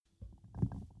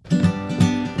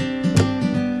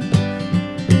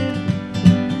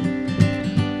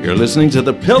You're listening to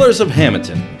The Pillars of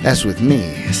Hammonton. That's with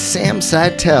me, Sam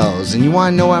Seitel, and you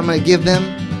want to know what I'm going to give them?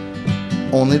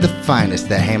 Only the finest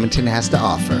that Hammonton has to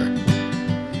offer.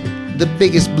 The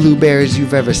biggest blueberries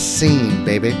you've ever seen,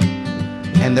 baby.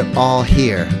 And they're all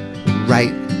here,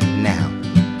 right now.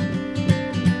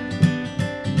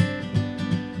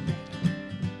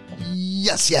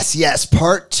 Yes.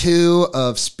 Part 2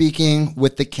 of speaking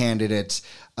with the candidates.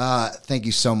 Thank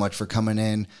you so much for coming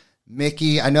in.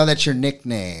 Mickey, I know that's your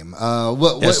nickname.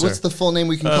 What's the full name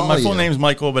we can call you? My full name's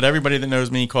Michael, but everybody that knows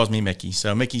me calls me Mickey,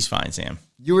 so Mickey's fine, Sam.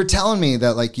 You were telling me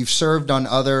that like you've served on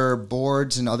other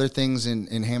boards and other things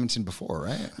in Hammonton before,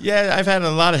 right? Yeah, I've had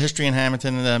a lot of history in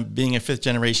Hammonton, being a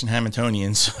fifth-generation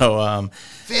Hammontonian. So,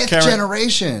 fifth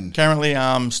generation. Currently,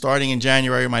 I'm starting in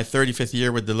January, my 35th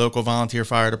year with the local volunteer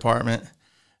fire department.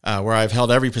 Where I've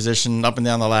held every position up and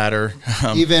down the ladder.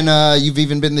 You've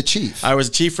even been the chief. I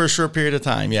was chief for a short period of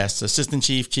time, yes. Assistant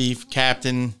chief,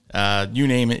 captain, you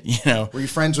name it, you know. Were you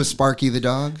friends with Sparky the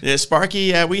dog? Yeah,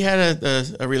 Sparky, we had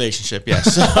a relationship,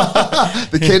 yes.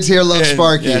 The kids here love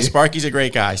Sparky. Yeah, Sparky's a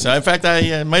great guy. So, in fact,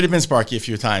 I might have been Sparky a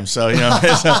few times. So, you know,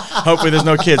 hopefully there's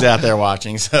no kids out there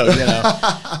watching. So, you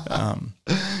know.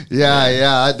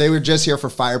 Yeah. They were just here for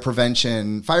fire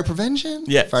prevention. Fire prevention?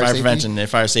 Yeah, fire prevention,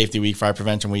 Fire Safety Week, Fire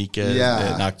Prevention Week.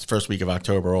 First week of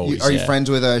October always. Are you friends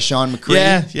with Sean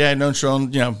McCree? Yeah, I've known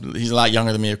Sean. You know, he's a lot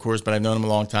younger than me, of course, but I've known him a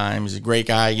long time. He's a great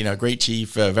guy, you know, great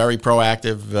chief, very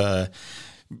proactive.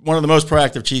 One of the most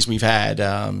proactive chiefs we've had,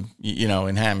 you know,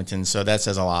 in Hammonton. So that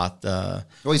says a lot. Well,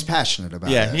 he's passionate about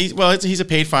it. Yeah, he's a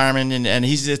paid fireman, and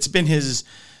it's been his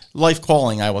life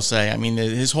calling, I will say. I mean,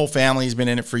 his whole family's been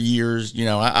in it for years. You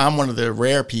know, I'm one of the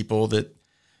rare people that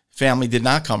family did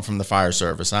not come from the fire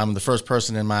service. I'm the first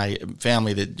person in my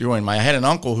family that joined. I had an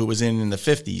uncle who was in the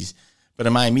 50s, but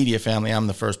in my immediate family, I'm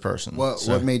the first person.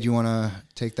 What made you want to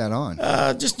take that on?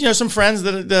 Just, you know, some friends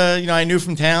that, you know, I knew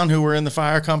from town who were in the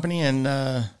fire company, and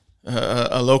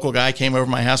a local guy came over to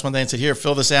my house one day and said, "Here,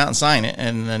 fill this out and sign it."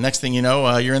 And the next thing you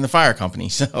know, you're in the fire company.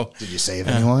 So, did you save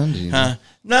anyone?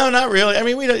 No, not really. I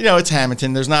mean, you know, it's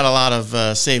Hammonton. There's not a lot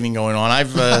of saving going on.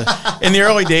 I've in the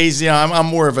early days, you know, I'm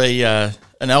more of an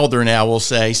elder now, we'll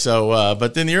say. So,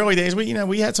 but in the early days,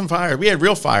 we had some fires. We had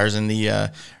real fires in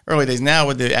the early days. Now,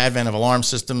 with the advent of alarm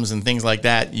systems and things like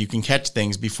that, you can catch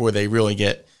things before they really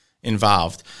get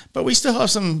involved. But we still have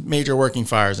some major working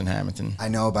fires in Hammonton. I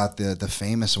know about the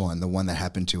famous one, the one that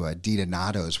happened to Dita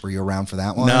Natos. Were you around for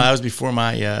that one? No, that was before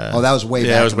my... that was way back.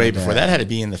 Yeah, that was way before. That had to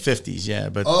be in the 50s, yeah.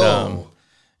 But,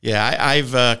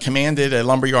 I've commanded a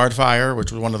lumberyard fire,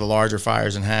 which was one of the larger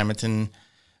fires in Hammonton.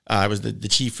 I was the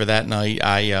chief for that night.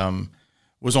 I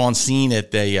was on scene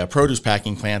at the produce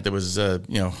packing plant that was, you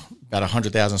know, about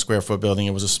 100,000 square foot building.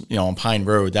 It was, you know, on Pine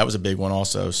Road. That was a big one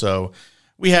also. So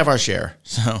we have our share.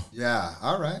 So yeah,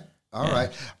 all right.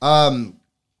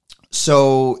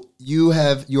 So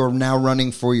you're now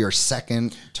running for your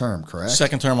second term, correct?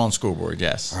 Second term on school board,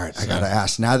 yes. All right, I gotta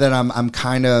ask. Now that I'm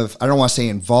kind of, I don't want to say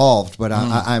involved, but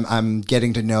I'm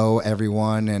getting to know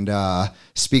everyone and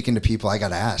speaking to people. I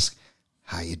gotta ask,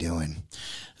 how you doing?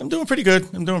 I'm doing pretty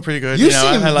good. You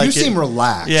seem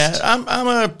relaxed. Yeah, I'm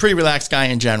a pretty relaxed guy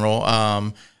in general.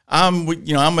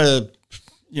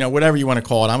 Whatever you want to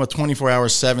call it. I'm a 24-hour,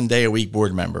 7-day-a-week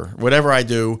board member. Whatever I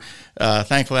do,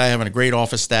 thankfully I have a great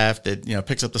office staff that, you know,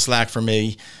 picks up the slack for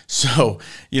me. So,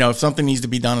 you know, if something needs to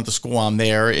be done at the school, I'm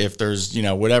there. If there's, you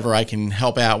know, whatever I can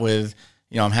help out with,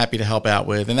 you know, I'm happy to help out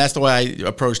with. And that's the way I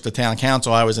approached the town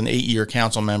council. I was an 8-year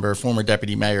council member, former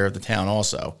deputy mayor of the town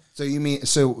also. So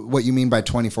what you mean by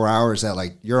 24 hours, that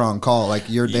like you're on call, like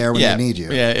you're there when they need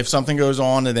you? Yeah, if something goes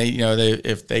on and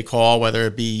if they call, whether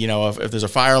it be, you know, if there's a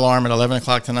fire alarm at 11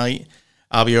 o'clock tonight,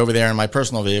 I'll be over there in my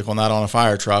personal vehicle, not on a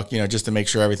fire truck, you know, just to make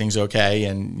sure everything's okay.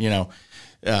 And, you know,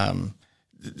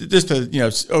 just to, you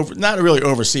know, not really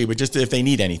oversee, but just if they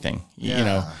need anything, you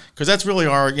know, because that's really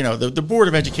our, you know, the Board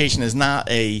of Education is not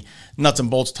a nuts and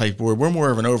bolts type board. We're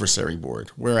more of an overseery board.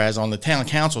 Whereas on the town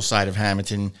council side of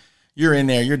Hammonton, you're in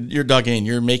there, you're dug in,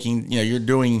 you're making, you know, you're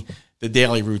doing the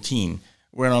daily routine.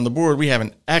 Where on the board, we have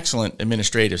an excellent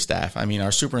administrative staff. I mean,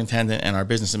 our superintendent and our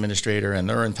business administrator and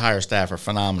their entire staff are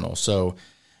phenomenal. So,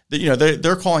 you know,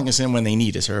 they're calling us in when they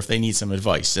need us or if they need some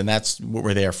advice, and that's what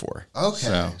we're there for.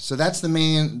 Okay, so that's the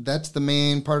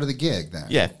main part of the gig then.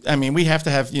 Yeah, I mean, we have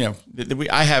to have, you know,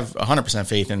 I have 100%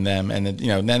 faith in them, and you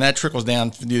know, then that trickles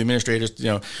down to the administrators.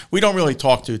 You know, we don't really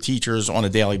talk to teachers on a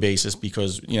daily basis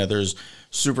because, you know, there's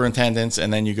superintendents,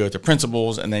 and then you go to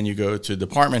principals, and then you go to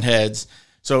department heads.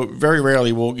 So very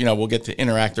rarely we'll get to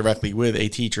interact directly with a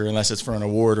teacher unless it's for an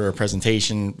award or a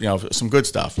presentation, you know, some good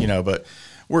stuff, you know, but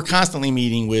we're constantly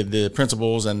meeting with the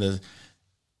principals and the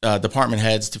department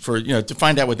heads to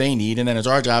find out what they need, and then it's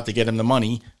our job to get them the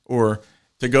money or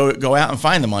to go out and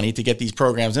find the money to get these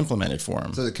programs implemented for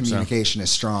them. So the communication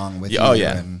is strong with you. Oh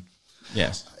yeah. And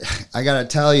yes. I got to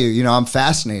tell you, I'm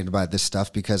fascinated by this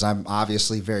stuff because I'm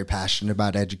obviously very passionate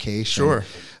about education. Sure.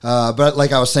 But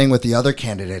like I was saying with the other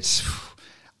candidates,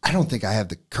 I don't think I have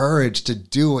the courage to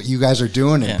do what you guys are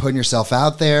doing and putting yourself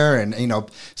out there. And,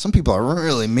 some people are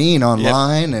really mean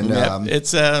online.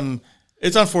 Yep. And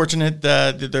it's unfortunate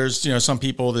that there's, some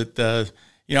people that,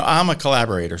 I'm a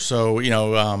collaborator. So,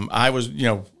 I was,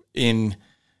 in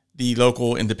the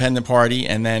local independent party,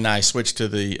 and then I switched to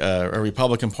the a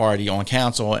Republican Party on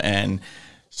council and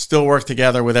still work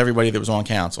together with everybody that was on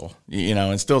council,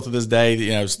 and still to this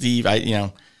day, Steve,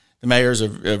 the mayor's a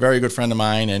very good friend of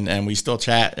mine, and we still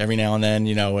chat every now and then,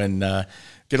 and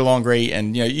get along great.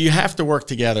 And, you have to work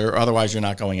together, otherwise you're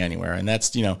not going anywhere. And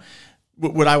that's,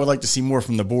 what I would like to see more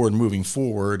from the board moving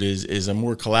forward is a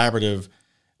more collaborative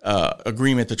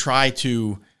agreement to try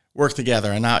to work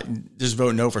together and not just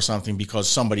vote no for something because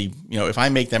somebody, if I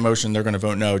make that motion, they're going to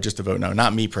vote no just to vote no.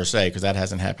 Not me per se, because that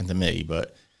hasn't happened to me.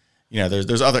 But,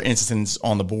 there's other instances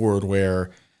on the board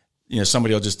where,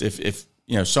 somebody will just, if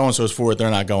so-and-so's for it, they're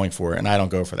not going for it, and I don't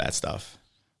go for that stuff.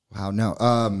 Wow, no.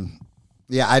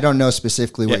 Yeah, I don't know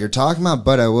specifically what you're talking about,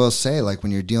 but I will say, like,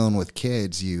 when you're dealing with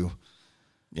kids, you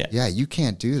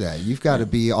can't do that. You've got to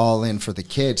be all in for the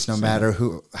kids, no matter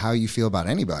how you feel about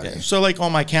anybody. Yeah. So, like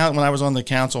on my count, when I was on the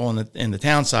council in the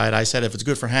town side, I said if it's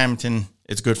good for Hammonton,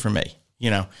 it's good for me.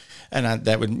 And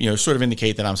that would sort of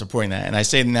indicate that I'm supporting that. And I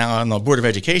say now on the Board of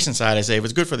Education side, I say if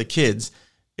it's good for the kids,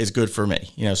 it's good for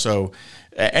me. So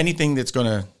anything that's going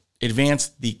to advance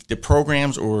the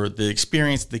programs or the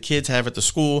experience the kids have at the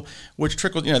school, which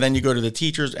trickles, then you go to the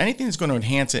teachers. Anything that's going to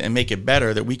enhance it and make it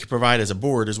better that we could provide as a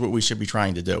board is what we should be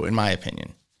trying to do, in my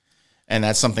opinion. And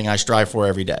that's something I strive for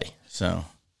every day. So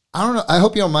I don't know. I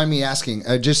hope you don't mind me asking.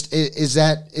 Is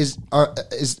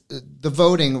the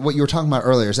voting what you were talking about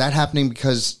earlier? Is that happening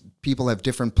because people have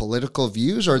different political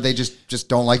views, or they just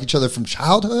don't like each other from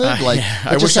childhood?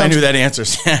 I wish I knew that answer.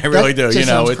 I really do.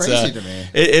 Sounds crazy to me.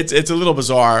 It's a little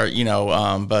bizarre,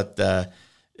 but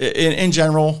in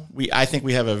general, I think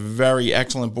we have a very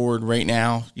excellent board right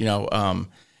now.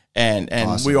 And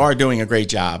awesome. We are doing a great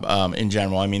job in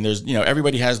general. I mean, there's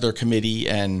everybody has their committee,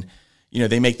 and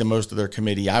they make the most of their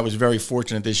committee. I was very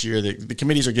fortunate this year. The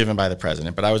committees are given by the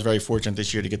president, but I was very fortunate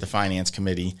this year to get the finance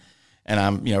committee. And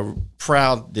I'm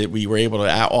proud that we were able to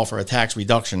offer a tax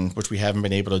reduction, which we haven't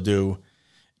been able to do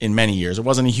in many years. It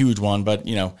wasn't a huge one, but,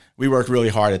 we worked really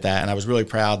hard at that. And I was really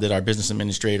proud that our business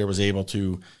administrator was able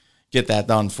to get that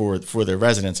done for the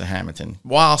residents of Hammonton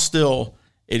while still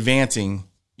advancing,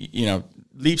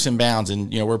 leaps and bounds.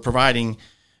 And, we're providing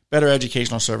better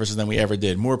educational services than we ever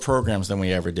did, more programs than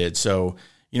we ever did. So,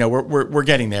 we're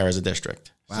getting there as a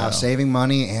district. Wow, saving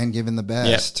money and giving the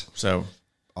best. Yep. So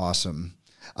awesome.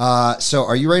 So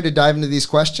are you ready to dive into these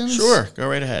questions? Sure. Go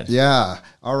right ahead. Yeah.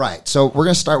 All right. So we're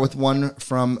going to start with one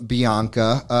from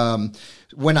Bianca.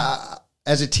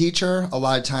 As a teacher, a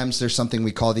lot of times there's something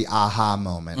we call the aha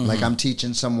moment. Mm-hmm. Like I'm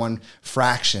teaching someone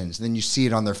fractions, then you see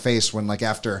it on their face when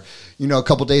after, a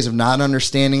couple days of not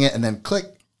understanding it and then click,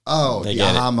 the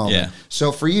aha moment. Yeah.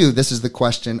 So for you, this is the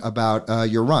question about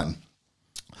your run.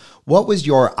 What was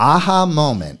your aha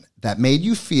moment that made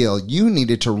you feel you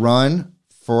needed to run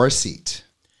for a seat?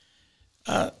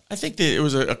 I think that it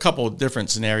was a couple of different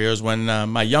scenarios. When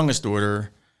my youngest daughter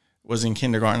was in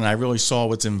kindergarten, I really saw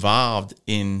what's involved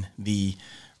in the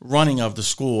running of the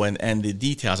school and the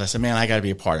details. I said, man, I got to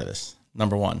be a part of this,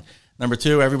 number one. Number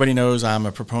two, everybody knows I'm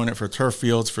a proponent for turf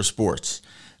fields for sports.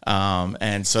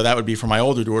 And so that would be for my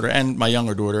older daughter and my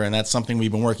younger daughter, and that's something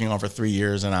we've been working on for 3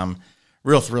 years, and I'm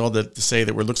real thrilled to say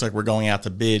that it looks like we're going out to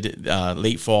bid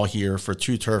late fall here for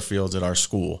 2 turf fields at our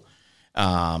school.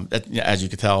 As you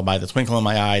could tell by the twinkle in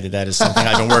my eye, that is something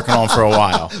I've been working on for a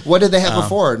while. What did they have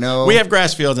before? No, we have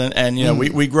grass fields, and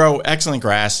we grow excellent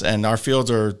grass, and our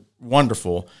fields are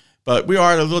wonderful. But we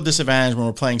are at a little disadvantage when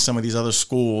we're playing some of these other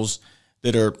schools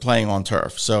that are playing on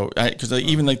turf. So, because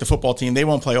even like the football team, they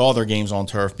won't play all their games on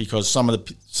turf because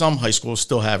some high schools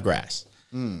still have grass.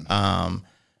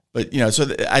 But so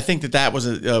I think that was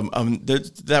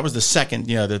that was the second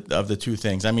of the two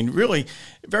things. I mean, really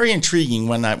very intriguing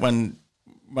when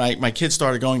my kids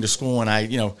started going to school, and I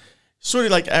sort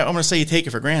of I'm going to say you take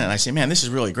it for granted. And I say, man, this is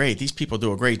really great. These people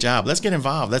do a great job. Let's get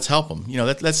involved. Let's help them.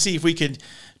 Let's see if we could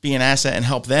be an asset and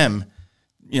help them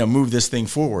move this thing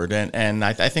forward. And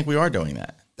I think we are doing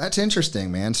that. That's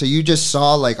interesting, man. So you just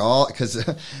saw like all, because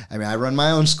I mean, I run my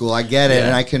own school. I get it.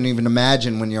 And I couldn't even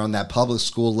imagine when you're on that public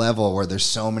school level where there's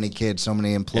so many kids, so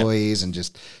many employees, and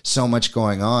just so much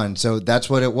going on. So that's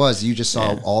what it was. You just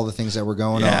saw all the things that were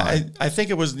going on. I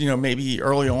think it was, maybe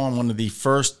early on, one of the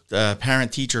first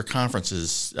parent-teacher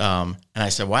conferences. And I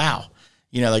said, wow.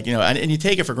 And you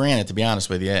take it for granted, to be honest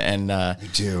with you. And you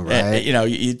do, right?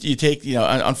 And, you take,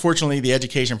 unfortunately, the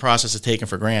education process is taken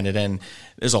for granted, and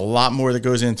there's a lot more that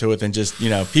goes into it than just,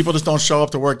 people just don't show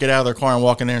up to work, get out of their car, and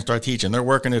walk in there and start teaching. They're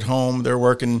working at home, they're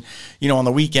working, on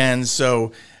the weekends.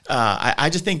 So I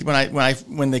just think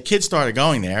when the kids started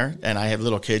going there, and I had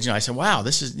little kids, I said, wow,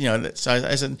 this is, so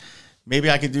I said, maybe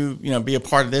I could do, be a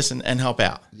part of this and help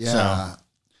out. Yeah. So,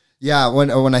 yeah,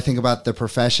 when I think about the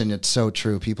profession, it's so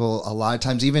true. People, a lot of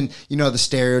times, even, the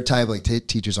stereotype, like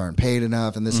teachers aren't paid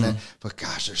enough and this and that, but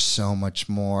gosh, there's so much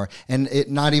more. And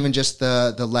it not even just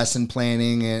the lesson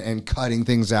planning and cutting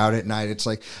things out at night. It's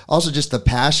like also just the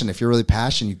passion. If you're really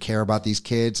passionate, you care about these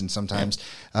kids, and sometimes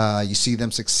you see them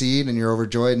succeed and you're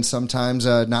overjoyed, and sometimes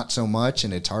not so much,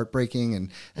 and it's heartbreaking. And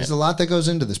there's a lot that goes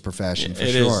into this profession, for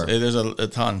sure. It is a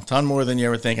ton more than you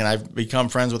ever think. And I've become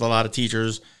friends with a lot of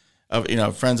teachers.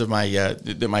 Of friends of my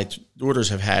that my daughters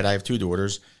have had. I have 2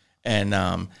 daughters,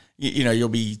 and you'll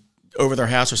be over their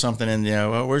house or something, and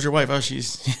oh, where's your wife? Oh,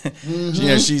 she's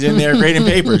she's in there grading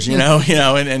papers,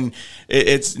 and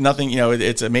it's nothing.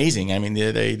 It's amazing. I mean,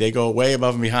 they go way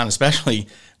above and beyond, especially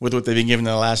with what they've been given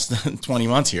in the last 20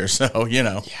 months here. So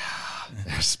yeah.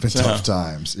 It's been tough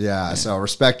times. Yeah. So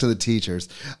respect to the teachers.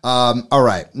 All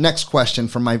right. Next question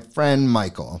from my friend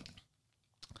Michael.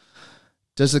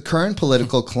 Does the current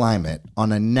political climate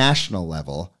on a national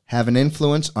level have an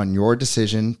influence on your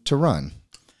decision to run?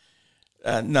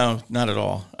 No, not at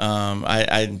all.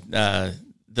 The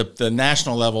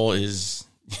national level is,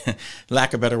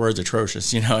 lack of better words,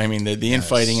 atrocious. I mean, the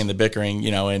infighting and the bickering.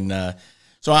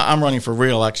 So I'm running for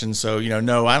re-election. So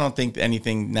no, I don't think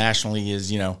anything nationally is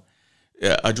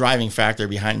a driving factor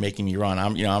behind making me run.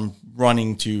 I'm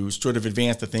running to sort of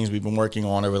advance the things we've been working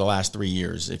on over the last 3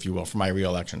 years, if you will, for my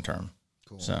re-election term.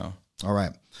 Cool. So, all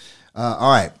right.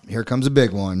 Here comes a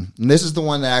big one. And this is the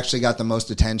one that actually got the most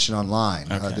attention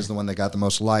online. Okay. This is the one that got the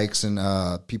most likes, and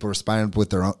people responded with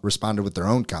their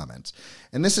own comments.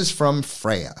 And this is from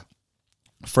Freya.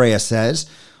 Freya says,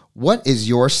 "What is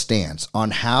your stance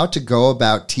on how to go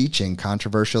about teaching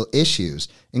controversial issues,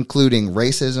 including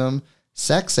racism,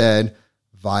 sex ed,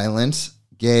 violence,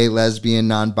 gay, lesbian,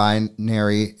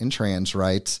 non-binary, and trans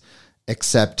rights,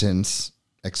 acceptance,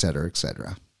 etc.,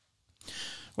 etc.?"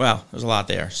 Well, there's a lot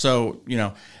there. So,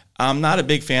 I'm not a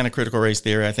big fan of critical race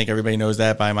theory. I think everybody knows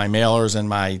that by my mailers and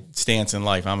my stance in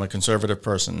life. I'm a conservative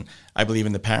person. I believe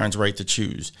in the parent's right to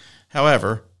choose.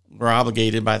 However, we're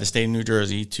obligated by the state of New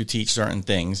Jersey to teach certain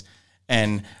things.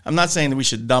 And I'm not saying that we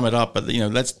should dumb it up, but,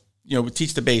 let's,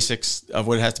 teach the basics of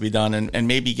what has to be done, and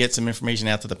maybe get some information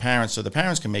out to the parents so the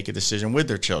parents can make a decision with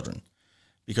their children.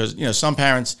 Because, some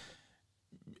parents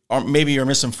are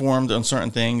misinformed on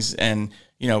certain things, and,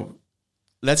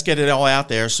 let's get it all out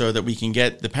there so that we can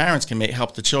the parents can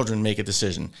help the children make a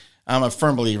decision. I'm a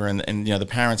firm believer in the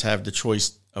parents have the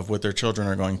choice of what their children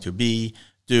are going to be,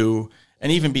 do,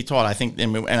 and even be taught. I think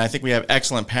we have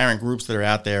excellent parent groups that are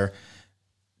out there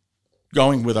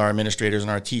going with our administrators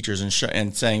and our teachers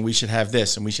and saying we should have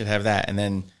this and we should have that. And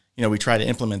then, we try to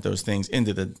implement those things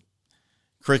into the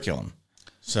curriculum.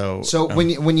 So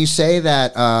when you say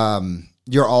that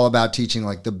you're all about teaching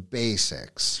like the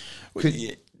basics,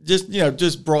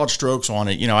 just broad strokes on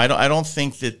it. I don't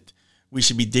think that we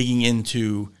should be digging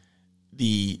into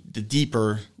the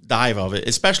deeper dive of it,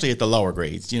 especially at the lower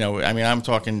grades. I'm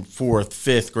talking 4th,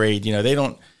 5th grade.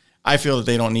 I feel that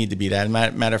they don't need to be that.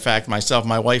 Matter of fact,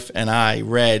 my wife and I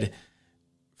read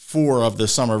 4 of the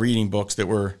summer reading books that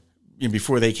were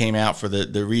before they came out for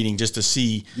the reading, just to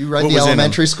see. You read the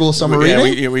elementary school summer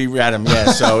reading? Yeah, we read them. Yeah,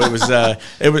 so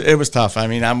it was tough. I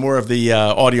mean, I'm more of the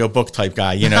audio book type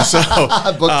guy, So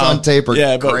books on tape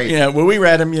are great. Well, we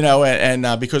read them,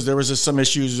 and because there was some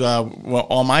issues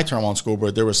on my term on school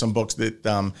board, there were some books that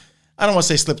I don't want to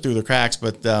say slipped through the cracks,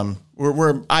 but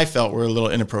I felt were a little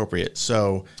inappropriate.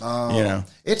 So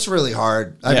it's really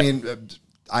hard. I mean.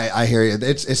 I hear you.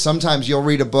 It's sometimes you'll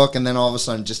read a book and then all of a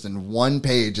sudden, just in one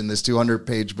page in this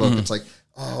 200-page book, it's like,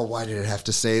 oh, why did it have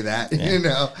to say that?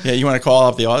 Yeah, you want to call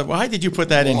up the author. Why did you put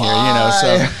that in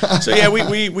here? So yeah,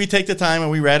 we take the time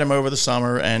and we read them over the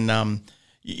summer, and I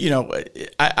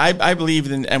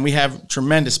believe in, and we have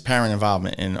tremendous parent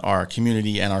involvement in our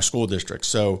community and our school districts.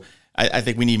 So I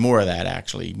think we need more of that.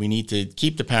 Actually, we need to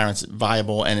keep the parents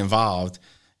viable and involved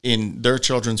in their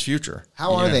children's future.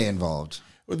 How are they involved?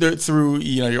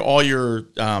 Through all your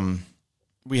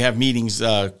we have meetings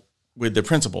with the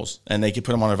principals, and they can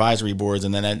put them on advisory boards,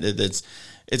 and then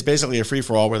it's basically a free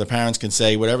for all where the parents can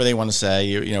say whatever they want to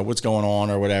say, what's going on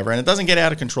or whatever, and it doesn't get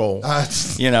out of control. That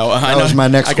was my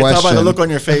next question. I can tell by the look on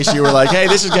your face you were like, hey,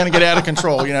 this is going to get out of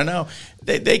control. No,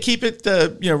 they keep it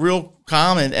real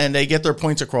calm, and they get their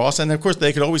points across, and of course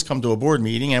they could always come to a board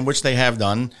meeting, and which they have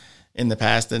done in the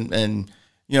past, and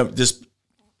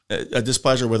a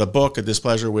displeasure with a book, a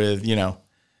displeasure with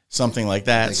something like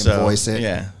that. They can voice it.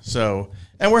 Yeah. So,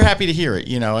 and we're happy to hear it.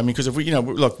 Because if we,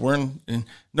 look,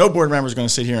 no board member is going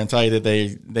to sit here and tell you that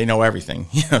they know everything.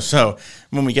 So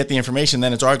when we get the information,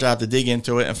 then it's our job to dig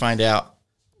into it and find out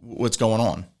what's going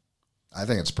on. I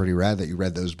think it's pretty rad that you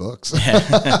read those books.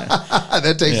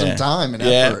 That takes some time and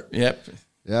effort. Yep.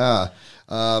 Yeah.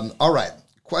 All right.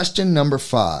 Question number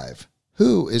 5.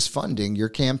 Who is funding your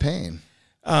campaign?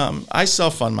 I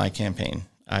self-fund my campaign.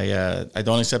 I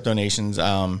don't accept donations.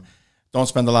 Don't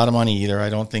spend a lot of money either. I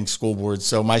don't think school boards.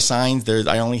 So my signs,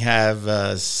 I only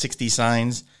have 60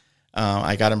 signs.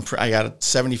 I got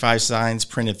 75 signs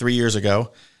printed 3 years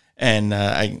ago, and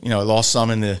I lost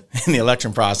some in the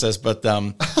election process. But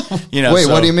wait,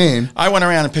 what do you mean? I went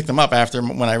around and picked them up after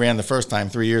when I ran the first time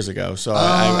 3 years ago. So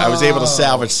I was able to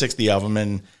salvage 60 of them,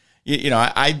 and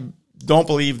I don't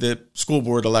believe that school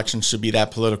board elections should be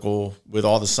that political with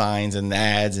all the signs and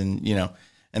ads and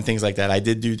and things like that. I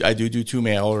do 2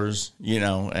 mailers,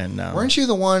 and weren't you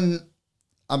the one?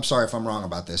 I'm sorry if I'm wrong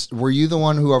about this. Were you the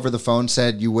one who over the phone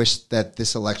said you wish that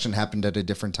this election happened at a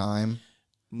different time?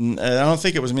 I don't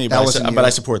think it was me, but I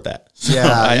support that. So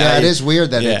yeah, it is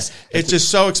weird that it's just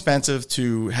so expensive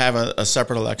to have a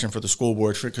separate election for the school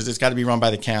board because it's got to be run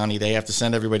by the county. They have to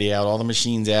send everybody out, all the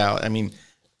machines out. I mean,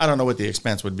 I don't know what the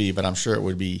expense would be, but I'm sure it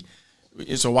would be.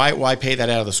 So why pay that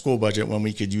out of the school budget when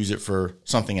we could use it for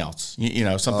something else?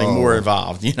 Something more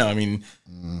involved. We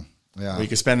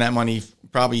could spend that money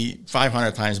probably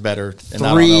 500 times better. And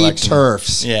 3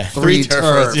 turfs. Yeah, 3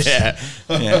 turfs.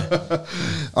 Yeah.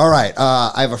 All right.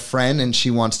 I have a friend, and she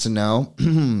wants to know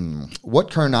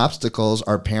what current obstacles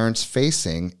are parents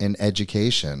facing in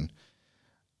education.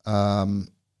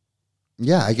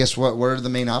 Yeah, I guess what are the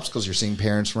main obstacles you're seeing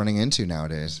parents running into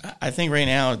nowadays? I think right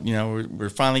now,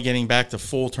 we're finally getting back to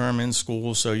full term in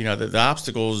school. So, the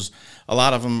obstacles, a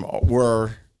lot of them were,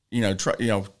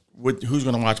 who's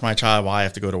going to watch my child while I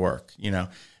have to go to work?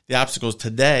 The obstacles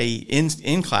today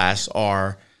in class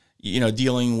are,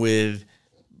 dealing with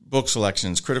book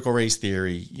selections, critical race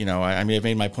theory. I've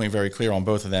made my point very clear on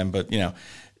both of them, but,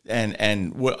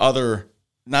 and what other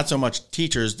not so much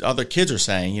teachers, other kids are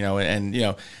saying,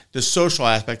 the social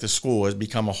aspect of school has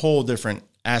become a whole different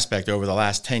aspect over the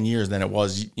last 10 years than it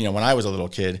was, when I was a little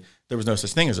kid. There was no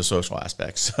such thing as a social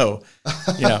aspect. So,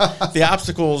 the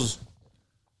obstacles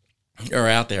are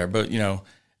out there, but,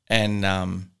 and,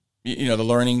 the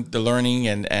learning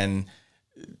and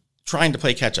trying to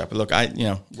play catch up. Look, our kids are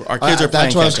playing catch up.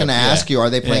 That's what I was going to ask you. Are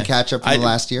they playing catch up from the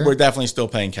last year? We're definitely still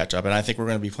playing catch up, and I think we're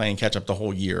going to be playing catch up the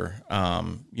whole year.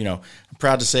 I'm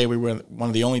proud to say we were one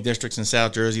of the only districts in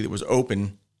South Jersey that was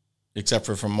open, except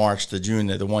for from March to June,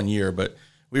 the 1 year. But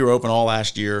we were open all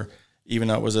last year, even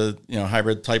though it was a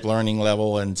hybrid type learning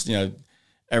level and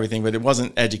everything. But it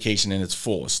wasn't education in its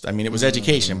fullest. I mean, it was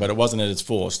education, but it wasn't at its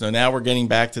fullest. So now we're getting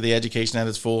back to the education at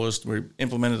its fullest. We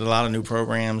implemented a lot of new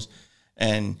programs,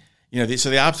 and so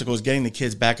the obstacle is getting the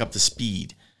kids back up to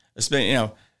speed,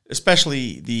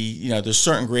 especially there's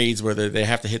certain grades where they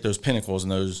have to hit those pinnacles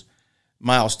and those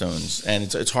milestones, and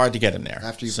it's hard to get them there.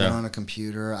 After you've been on a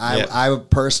computer, I would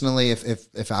personally,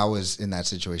 if I was in that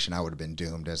situation, I would have been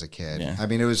doomed as a kid. Yeah. I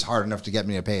mean, it was hard enough to get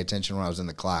me to pay attention when I was in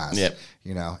the class. Yep.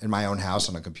 In my own house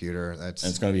on a computer,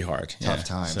 it's going to be hard. Tough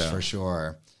times for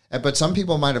sure. But some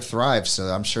people might have thrived, so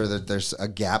I'm sure that there's a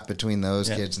gap between those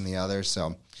kids and the others.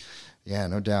 So, yeah,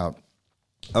 no doubt.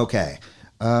 Okay.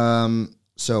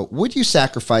 So would you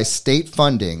sacrifice state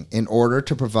funding in order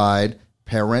to provide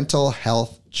parental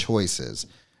health choices?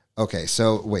 Okay,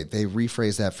 so wait, they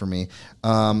rephrased that for me.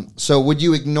 So would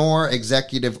you ignore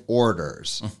executive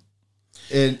orders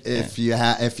if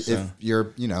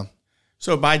you're.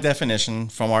 So by definition,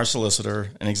 from our solicitor,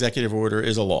 an executive order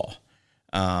is a law.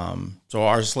 So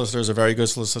our solicitor is a very good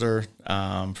solicitor.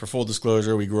 For full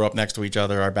disclosure, we grew up next to each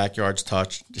other. Our backyards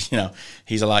touched.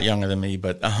 He's a lot younger than me,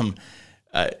 but an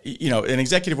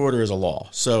executive order is a law.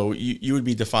 So you would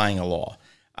be defying a law.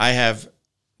 I have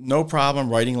no problem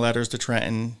writing letters to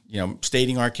Trenton,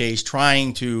 stating our case,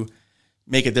 trying to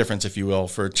make a difference, if you will,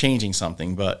 for changing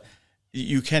something. But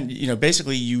you can,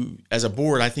 basically you, as a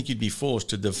board, I think you'd be foolish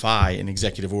to defy an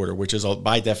executive order, which is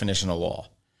by definition a law.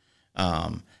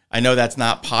 I know that's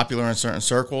not popular in certain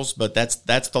circles, but that's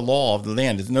the law of the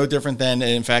land. It's no different than,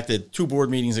 in fact, at 2 board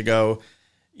meetings ago,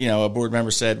 a board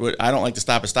member said, well, I don't like to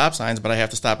stop at stop signs, but I have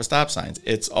to stop at stop signs.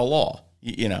 It's a law.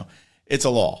 It's a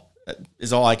law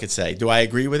is all I could say. Do I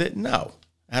agree with it? No,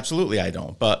 absolutely I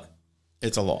don't, but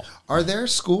it's a law. Are there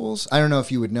schools, I don't know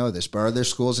if you would know this, but are there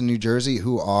schools in New Jersey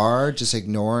who are just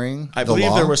ignoring the law? I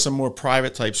believe there were some more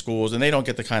private type schools, and they don't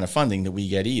get the kind of funding that we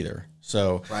get either.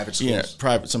 So private schools?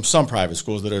 Some private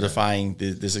schools that are defying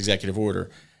this executive order.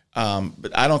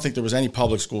 But I don't think there was any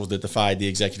public schools that defied the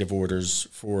executive orders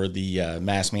for the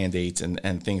mask mandates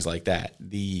and things like that.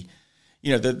 And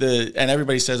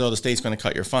everybody says, the state's going to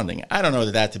cut your funding. I don't know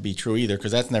that to be true either,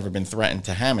 because that's never been threatened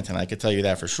to Hammonton. I could tell you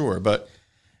that for sure. But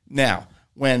now,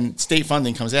 when state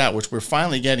funding comes out, which we're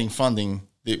finally getting funding,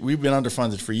 that we've been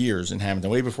underfunded for years in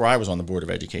Hammonton, way before I was on the Board of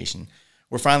Education.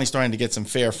 We're finally starting to get some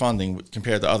fair funding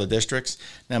compared to other districts.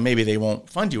 Now, maybe they won't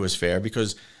fund you as fair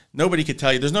because nobody could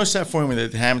tell you. There's no set formula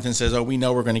that Hammonton says, we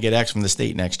know we're going to get X from the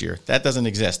state next year. That doesn't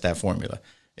exist, that formula.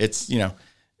 It's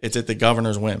at the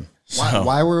governor's whim. So,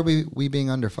 why were we being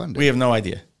underfunded? We have no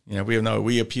idea.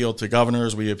 We appealed to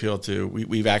governors.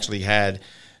 We've actually had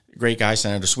great guy,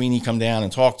 Senator Sweeney, come down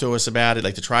and talk to us about it,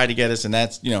 to try to get us. And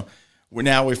that's,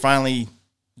 we're finally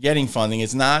getting funding.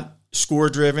 It's not score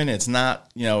driven. It's not,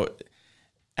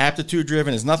 aptitude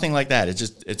driven. It's nothing like that.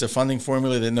 It's a funding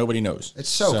formula that nobody knows. It's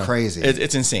so crazy.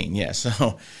 It's insane. Yeah.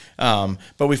 So,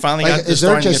 but we finally got. Is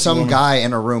there just some guy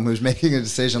in a room who's making a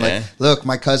decision look,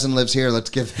 my cousin lives here. Let's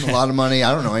give him a lot of money.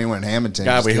 I don't know anyone in Hammonton.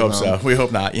 God, we hope so. We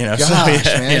hope not. Gosh,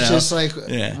 man, it's just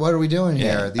what are we doing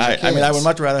here? These are kids. I would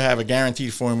much rather have a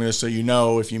guaranteed formula, so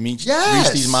if you reach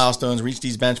these milestones, reach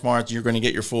these benchmarks, you're going to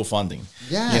get your full funding.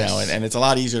 Yes. And it's a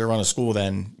lot easier to run a school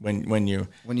than when you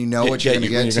know what you're going to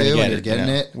get to and you're getting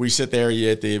it. We sit there.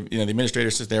 The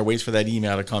administrator sits there, waits for that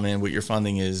email to come in, what your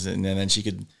funding is, and then she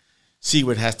could see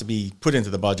what has to be put into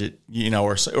the budget,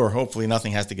 or hopefully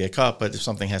nothing has to get cut, but if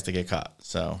something has to get cut.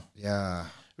 So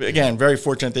again, very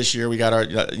fortunate this year. We got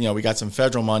we got some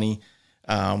federal money.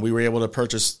 We were able to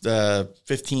purchase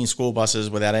 15 school buses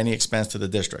without any expense to the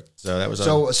district. So that was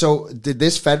so. Did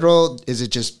this federal? Is it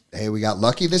just we got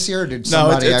lucky this year? Or did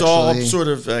somebody it's all sort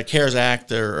of CARES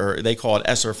Act, or they call it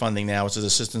ESSER funding now, which is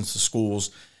assistance to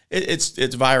schools.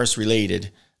 It's virus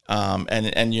related,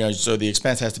 and so the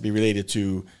expense has to be related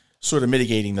to sort of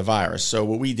mitigating the virus. So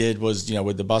what we did was,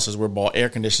 with the buses, we bought air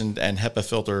conditioned and HEPA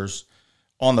filters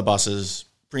on the buses,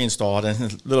 pre-installed, and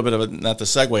a little bit of not to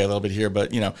segue a little bit here,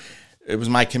 but it was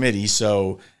my committee.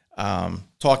 So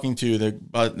talking to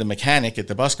the mechanic at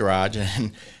the bus garage,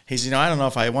 and he said, I don't know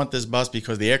if I want this bus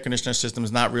because the air conditioner system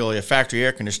is not really a factory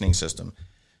air conditioning system.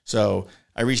 So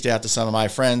I reached out to some of my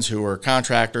friends who are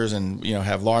contractors and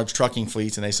have large trucking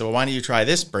fleets, and they said, well, why don't you try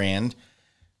this brand?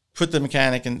 Put the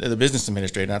mechanic and the business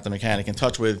administrator, not the mechanic, in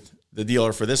touch with the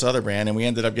dealer for this other brand, and we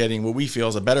ended up getting what we feel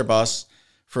is a better bus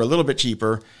for a little bit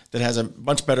cheaper that has a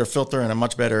much better filter and a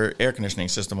much better air conditioning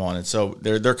system on it. So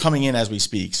they're coming in as we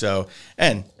speak. So,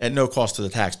 and at no cost to the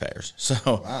taxpayers. So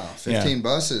wow, 15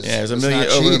 buses. Yeah, it was over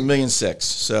 $1.6 million.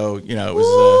 So it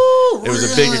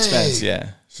was a big expense. Yeah.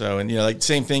 So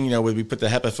same thing. We put the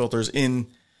HEPA filters in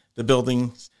the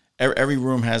building. Every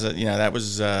room has that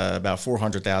was about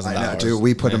 $400,000. I know, dude.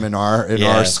 We put them in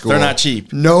our school. They're not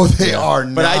cheap. No, they are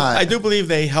not. But I do believe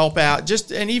they help out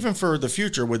and even for the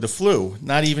future with the flu,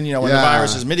 not even, when the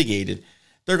virus is mitigated,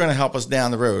 they're going to help us down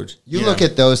the road. You look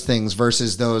at those things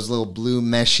versus those little blue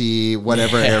meshy,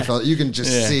 whatever air filter. You can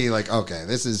just see okay,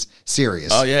 this is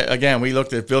serious. Oh yeah. Again, we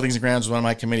looked at buildings and grounds was one of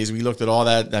my committees. We looked at all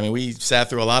that. I mean, we sat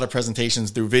through a lot of presentations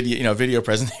through video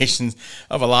presentations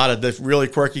of a lot of the really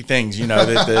quirky things,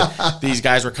 that these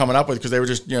guys were coming up with because they were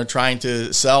just, trying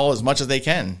to sell as much as they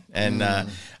can. And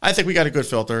I think we got a good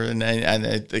filter and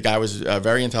the guy was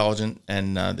very intelligent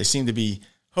and they seem to be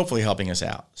hopefully helping us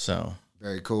out. So.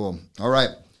 Very cool. All right.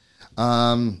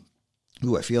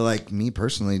 I feel like me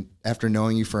personally, after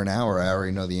knowing you for an hour, I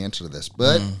already know the answer to this,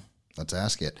 but let's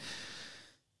ask it.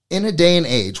 In a day and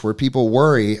age where people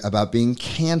worry about being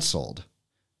canceled,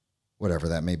 whatever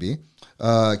that may be,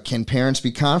 can parents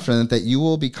be confident that you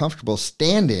will be comfortable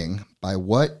standing by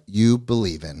what you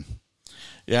believe in?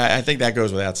 Yeah, I think that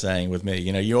goes without saying with me.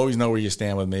 You always know where you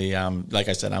stand with me. Like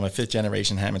I said, I'm a 5th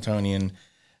generation Hammontonian.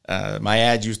 My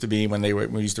ads used to be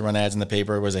we used to run ads in the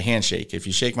paper. It was a handshake. If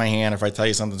you shake my hand, if I tell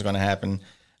you something's going to happen,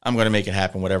 I'm going to make it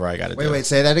happen. Whatever I got to do. Wait,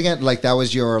 say that again. Like that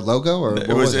was your logo, or it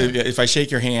was? If I shake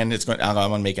your hand, I'm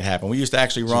going to make it happen. We used to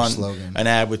actually run an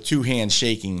ad with 2 hands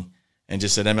shaking and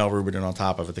just said ML Rubenton on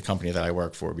top of it, the company that I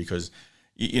work for, because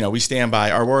we stand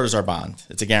by our word is our bond.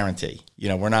 It's a guarantee.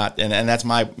 We're not, and that's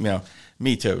my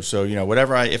me too. So,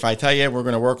 whatever if I tell you we're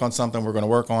going to work on something, we're going to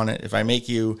work on it. If I make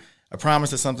you a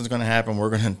promise that something's going to happen, we're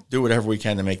going to do whatever we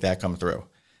can to make that come through.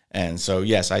 And so,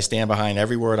 yes, I stand behind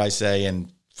every word I say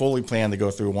and fully plan to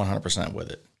go through 100% with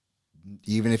it.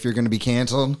 Even if you're going to be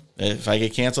canceled? If I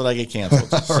get canceled, I get canceled.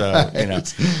 So,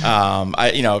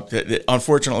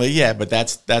 unfortunately, yeah, but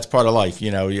that's part of life.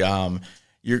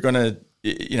 You're going to,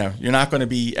 you're not going to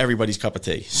be everybody's cup of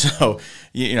tea. So,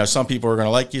 some people are going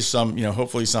to like you. Some,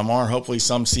 hopefully some aren't. Hopefully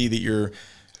some see that you're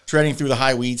treading through the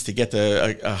high weeds to get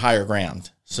to a higher ground.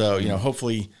 So,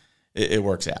 hopefully it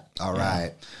works out. All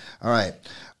right. All right.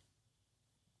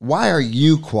 Why are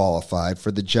you qualified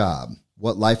for the job?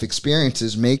 What life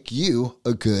experiences make you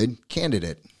a good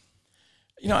candidate?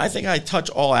 I think I touch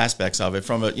all aspects of it.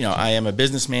 I am a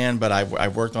businessman, but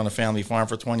I've worked on a family farm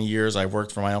for 20 years. I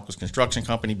worked for my uncle's construction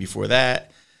company before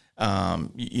that.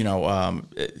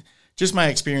 Just my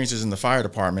experiences in the fire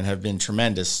department have been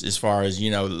tremendous as far as,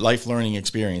 life learning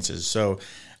experiences. So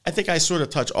I think I sort of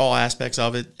touch all aspects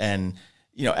of it. And,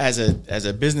 as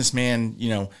a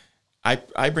businessman,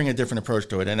 I bring a different approach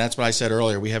to it. And that's what I said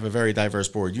earlier. We have a very diverse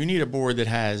board. You need a board that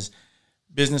has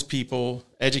business people,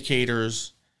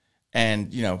 educators,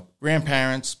 and,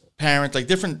 grandparents, parents, like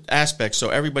different aspects. So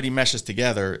everybody meshes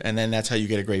together. And then that's how you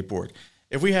get a great board.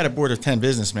 If we had a board of 10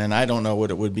 businessmen, I don't know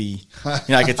what it would be.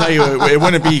 I could tell you it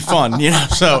wouldn't be fun,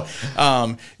 So,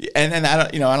 and I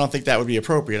don't think that would be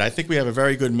appropriate. I think we have a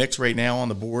very good mix right now on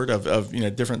the board of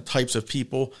different types of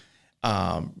people,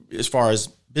 as far as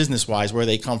business-wise, where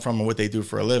they come from and what they do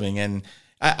for a living. And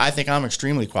I think I'm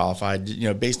extremely qualified,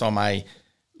 based on my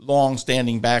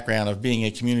long-standing background of being a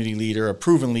community leader, a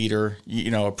proven leader,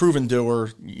 a proven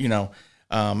doer,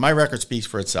 my record speaks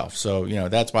for itself. So,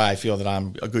 that's why I feel that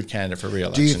I'm a good candidate for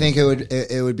re-election. Do you think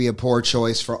it would be a poor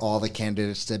choice for all the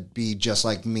candidates to be just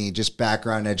like me, just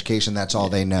background education, that's all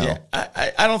they know? Yeah.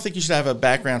 I don't think you should have a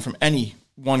background from any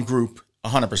one group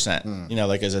 100%,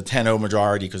 like as a 10-0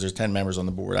 majority because there's 10 members on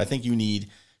the board. I think you need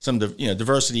some,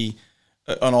 diversity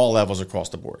on all levels across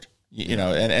the board.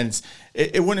 And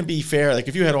it wouldn't be fair. Like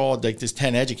if you had all like this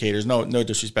 10 educators, no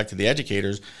disrespect to the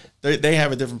educators, they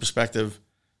have a different perspective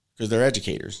because they're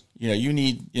educators. You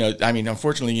need,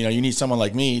 unfortunately, you need someone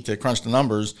like me to crunch the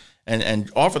numbers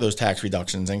and offer those tax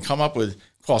reductions and come up with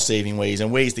cost saving ways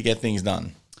and ways to get things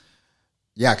done.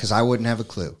 Yeah, because I wouldn't have a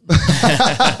clue.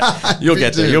 You'll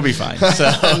get there. You'll be fine.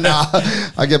 So. No,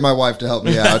 I get my wife to help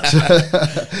me out.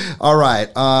 All right.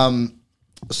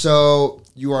 So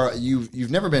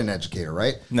you've never been an educator,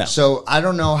 right? No. So I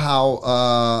don't know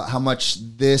how much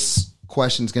this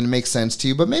question is going to make sense to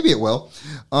you, but maybe it will.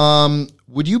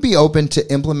 Would you be open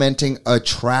to implementing a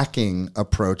tracking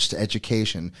approach to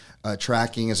education?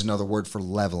 Tracking is another word for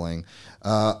leveling.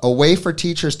 A way for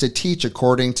teachers to teach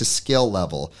according to skill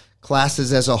level,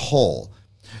 classes as a whole.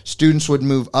 Students would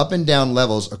move up and down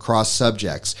levels across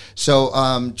subjects.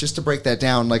 So just to break that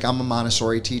down, like I'm a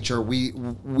Montessori teacher.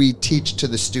 We teach to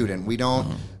the student. We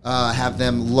don't have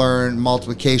them learn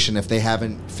multiplication if they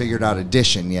haven't figured out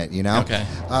addition yet, Okay.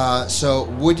 So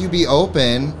would you be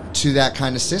open to that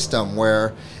kind of system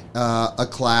where a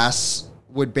class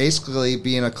would basically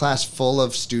be in a class full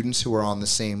of students who are on the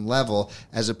same level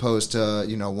as opposed to,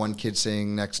 one kid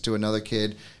sitting next to another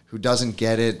kid who doesn't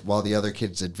get it while the other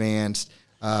kid's advanced?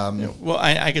 Well,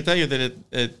 I can tell you that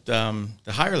at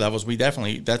the higher levels,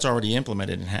 that's already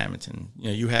implemented in Hammonton.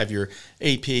 You have your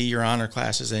AP, your honor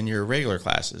classes, and your regular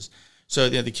classes. So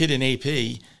the kid in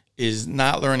AP is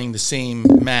not learning the same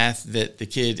math that the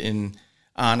kid in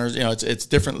honors. It's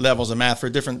different levels of math for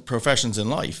different professions in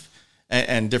life,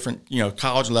 and different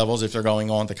college levels. If they're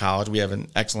going on to college, we have an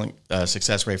excellent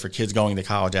success rate for kids going to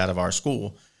college out of our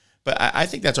school. But I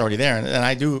think that's already there, and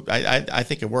I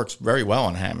think it works very well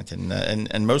in Hammonton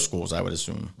and most schools, I would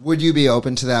assume. Would you be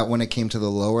open to that when it came to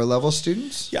the lower level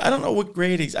students? Yeah, I don't know what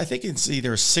grade. I think it's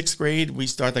either sixth grade. We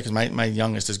start that because my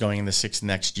youngest is going in the sixth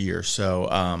next year. So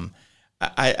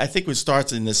I think it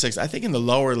starts in the sixth. I think in the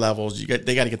lower levels,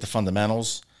 they got to get the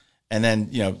fundamentals, and then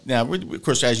now of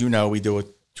course, as you know, we do a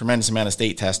tremendous amount of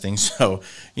state testing. So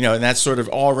and that's sort of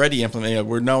already implemented.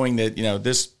 We're knowing that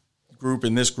this group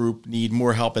and this group need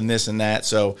more help in this and that.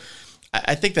 So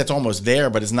I think that's almost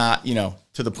there, but it's not,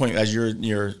 to the point as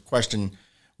your question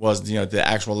was, the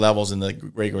actual levels in the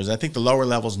grade groups. I think the lower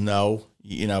levels, no,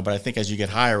 but I think as you get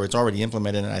higher, it's already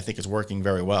implemented and I think it's working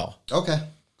very well. Okay,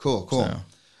 cool. So.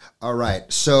 All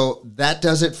right. So that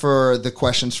does it for the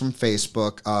questions from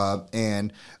Facebook.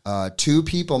 And 2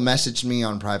 people messaged me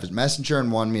on private messenger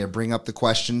and wanted me to bring up the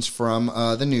questions from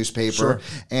the newspaper. Sure.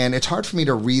 And it's hard for me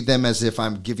to read them as if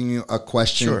I'm giving you a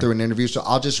question through an interview. So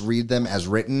I'll just read them as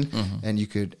written, and you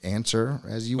could answer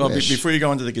as you wish. Before you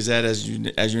go into the Gazette, as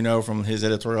you know from his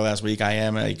editorial last week, I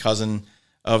am a cousin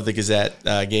of the Gazette.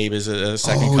 Gabe is a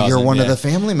second cousin. You're one of the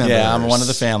family members. Yeah, I'm one of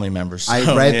the family members. So,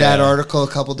 I read that article a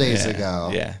couple days ago.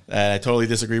 Yeah, I totally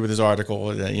disagree with his article.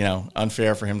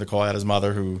 Unfair for him to call out his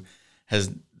mother, who has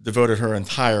devoted her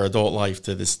entire adult life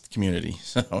to this community.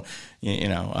 So,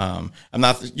 I'm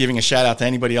not giving a shout out to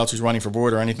anybody else who's running for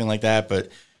board or anything like that,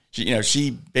 but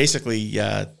she basically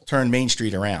turned Main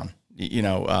Street around.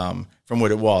 From what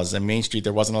it was. And Main Street,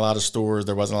 there wasn't a lot of stores.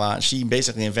 There wasn't a lot. She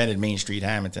basically invented Main Street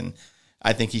Hammonton.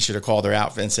 I think he should have called her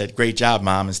out and said, "Great job,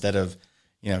 Mom," instead of,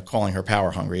 calling her power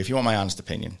hungry, if you want my honest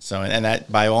opinion. So, and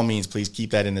that, by all means, please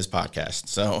keep that in this podcast.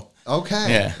 So,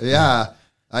 okay. Yeah.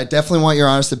 I definitely want your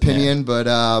honest opinion, but,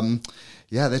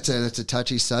 that's a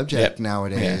touchy subject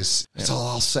nowadays. Yeah. That's all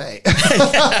I'll say.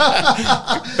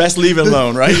 Best leave it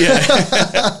alone, right? Yeah.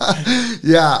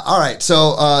 Yeah. All right.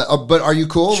 So, but are you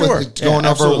cool with going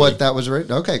over what that was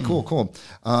written? Okay, cool.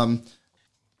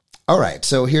 All right.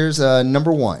 So here's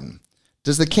number 1.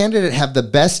 Does the candidate have the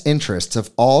best interests of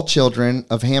all children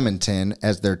of Hammonton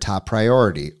as their top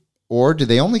priority, or do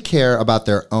they only care about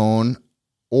their own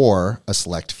or a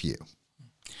select few?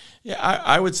 Yeah,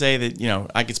 I would say that,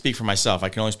 I could speak for myself. I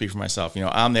can only speak for myself.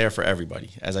 I'm there for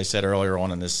everybody. As I said earlier on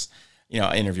in this,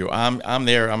 interview, I'm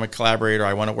there. I'm a collaborator.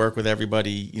 I want to work with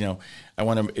everybody. I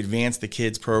want to advance the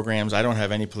kids' programs. I don't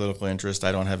have any political interest.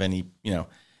 I don't have any,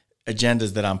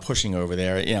 agendas that I'm pushing over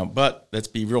there, but let's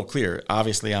be real clear.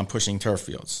 Obviously, I'm pushing turf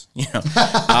fields,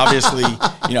 obviously,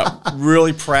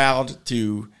 really proud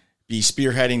to be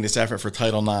spearheading this effort for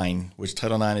Title IX, which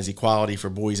Title IX is equality for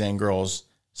boys and girls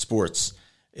sports.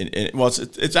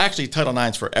 It's actually Title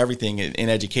IX for everything in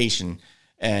education.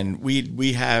 And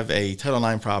we have a Title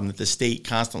IX problem that the state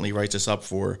constantly writes us up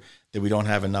for, that we don't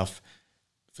have enough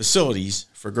facilities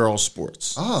for girls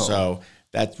sports. Oh. So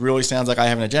that really sounds like I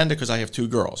have an agenda because I have 2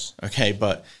 girls. Okay,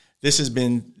 but this has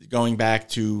been going back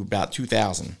to about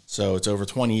 2000. So it's over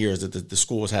 20 years that the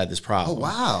school has had this problem. Oh,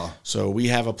 wow. So we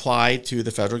have applied to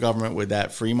the federal government with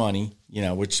that free money,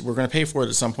 which we're going to pay for it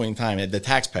at some point in time, the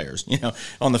taxpayers,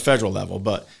 on the federal level.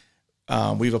 But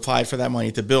we've applied for that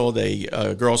money to build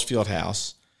a girls' field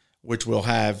house, which will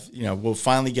have, will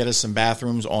finally get us some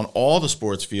bathrooms on all the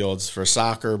sports fields for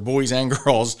soccer, boys and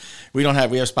girls. We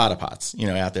have spot pots,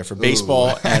 out there for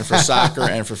baseball and for soccer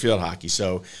and for field hockey.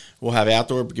 So we'll have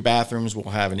outdoor bathrooms. We'll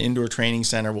have an indoor training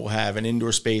center. We'll have an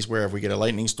indoor space where if we get a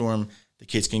lightning storm, the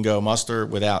kids can go muster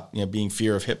without, being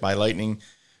fear of hit by lightning.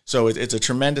 So it's a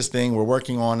tremendous thing. We're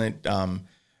working on it. Our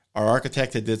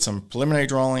architect had did some preliminary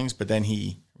drawings, but then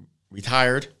he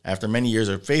retired after many years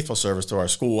of faithful service to our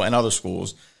school and other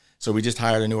schools. So we just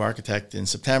hired a new architect in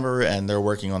September, and they're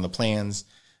working on the plans,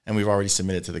 and we've already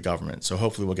submitted to the government. So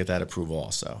hopefully we'll get that approval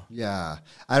also. Yeah.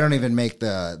 I don't even make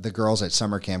the girls at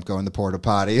summer camp go in the porta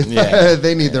potty. Yeah.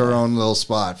 They need their own little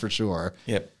spot for sure.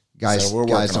 Yep. Guys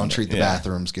don't treat the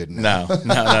bathrooms good enough.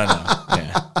 No.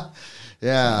 Yeah.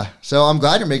 Yeah. So I'm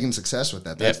glad you're making success with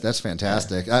that. That's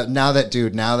fantastic. Yeah. Now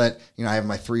that I have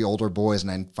my 3 older boys and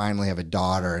I finally have a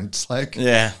daughter, and it's like,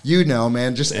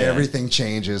 man, just everything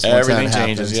changes. Once everything that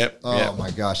changes. Happens. Yep. Oh my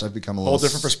gosh, I've become a whole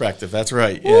different perspective. That's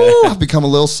right. Yeah. I've become a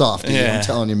little softy. I'm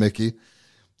telling you, Mickey.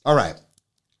 All right.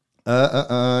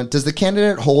 Does the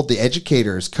candidate hold the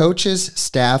educators, coaches,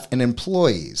 staff, and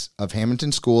employees of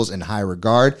Hammonton schools in high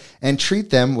regard and treat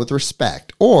them with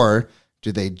respect, or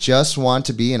do they just want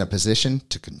to be in a position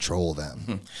to control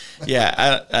them?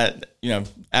 Yeah,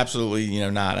 absolutely,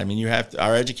 not. I mean, you have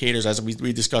our educators, as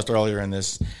we discussed earlier in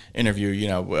this interview.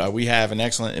 We have an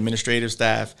excellent administrative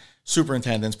staff,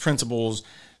 superintendents, principals,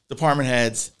 department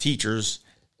heads, teachers,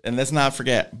 and let's not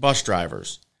forget bus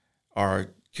drivers, our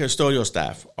custodial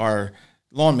staff, our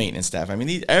lawn maintenance staff. I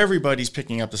mean, everybody's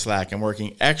picking up the slack and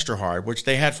working extra hard, which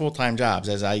they had full-time jobs.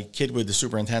 As I kid with the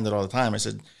superintendent all the time, I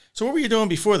said, "So what were you doing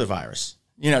before the virus?"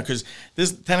 Because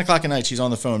this 10 o'clock at night, she's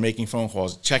on the phone, making phone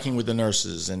calls, checking with the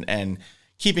nurses and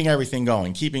keeping everything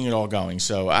going, keeping it all going.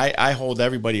 So I hold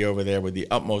everybody over there with the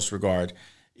utmost regard,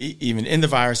 even in the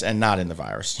virus and not in the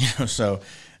virus. So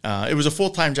it was a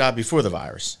full-time job before the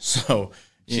virus. So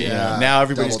now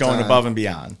everybody's going above and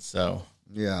beyond. So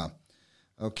yeah.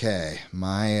 Okay,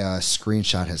 my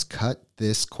screenshot has cut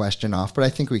this question off, but I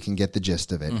think we can get the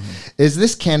gist of it. Mm-hmm. Is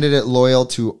this candidate loyal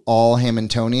to all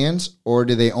Hammontonians, or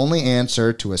do they only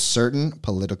answer to a certain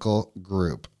political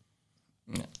group?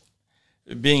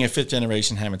 being a fifth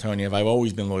generation Hammontonian, I've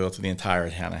always been loyal to the entire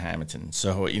town of Hammonton.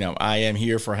 So, I am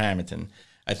here for Hammonton.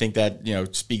 I think that,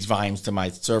 speaks volumes to my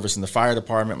service in the fire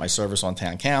department, my service on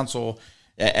town council,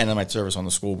 and then my service on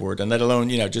the school board. And let alone,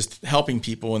 just helping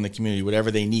people in the community,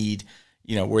 whatever they need,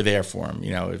 we're there for them.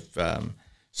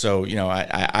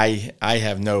 I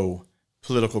have no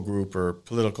political group or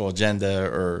political agenda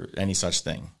or any such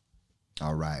thing.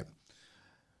 All right.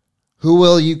 Who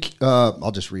will you,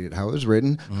 I'll just read it how it was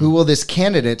written. Mm-hmm. Who will this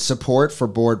candidate support for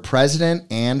board president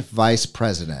and vice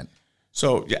president?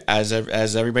 So as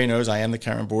everybody knows, I am the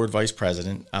current board vice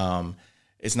president.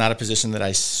 It's not a position that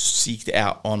I seeked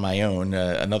out on my own.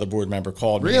 Another board member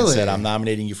called me and said, I'm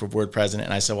nominating you for board president.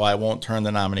 And I said, well, I won't turn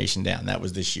the nomination down. That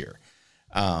was this year.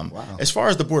 Wow. As far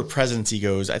as the board presidency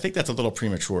goes, I think that's a little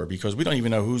premature because we don't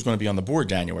even know who's going to be on the board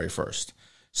January 1st.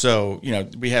 So,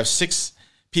 we have 6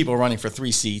 people running for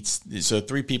 3 seats. So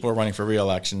 3 people are running for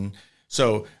re-election.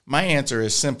 So my answer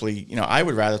is simply, I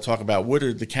would rather talk about what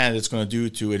are the candidates going to do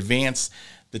to advance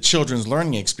the children's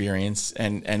learning experience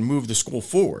and move the school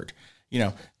forward.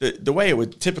 The way it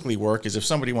would typically work is if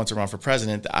somebody wants to run for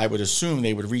president, I would assume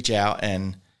they would reach out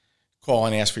and call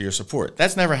and ask for your support.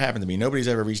 That's never happened to me. Nobody's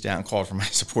ever reached out and called for my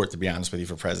support, to be honest with you,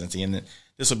 for presidency. And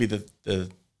this will be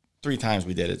the 3 times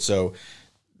we did it. So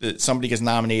somebody gets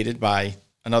nominated by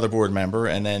another board member,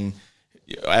 and then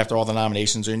after all the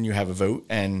nominations are in, you have a vote,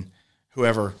 and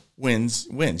whoever wins.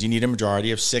 You need a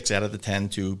majority of 6 out of the 10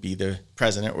 to be the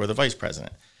president or the vice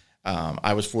president.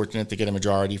 I was fortunate to get a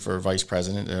majority for vice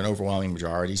president, an overwhelming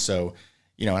majority. So,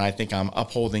 and I think I'm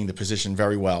upholding the position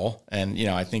very well. And,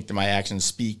 I think that my actions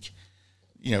speak,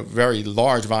 very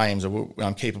large volumes of what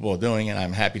I'm capable of doing, and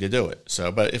I'm happy to do it.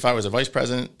 So, but if I was a vice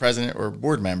president, president, or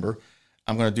board member,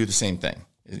 I'm going to do the same thing.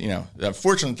 I'm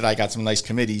fortunate that I got some nice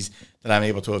committees that I'm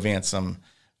able to advance some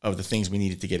of the things we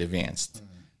needed to get advanced.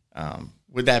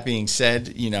 With that being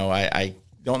said, I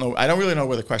don't know. I don't really know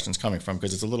where the question's coming from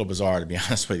because it's a little bizarre, to be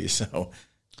honest with you. So,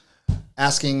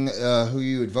 asking who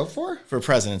you would vote for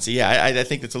presidency, yeah, I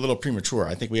think it's a little premature.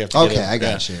 I think we have to. I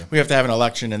got you. We have to have an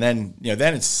election, and then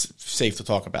then it's safe to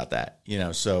talk about that.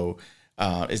 So,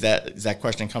 is that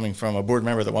question coming from a board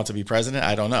member that wants to be president?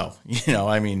 I don't know.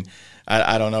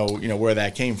 I don't know. Where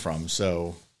that came from.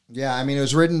 So. Yeah, it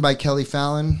was written by Kelly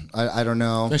Fallon. I don't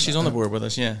know. She's on the board with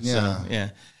us. Yeah. Yeah.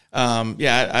 So,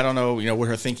 yeah. I don't know, what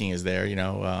her thinking is there.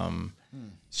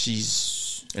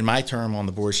 She's, in my term on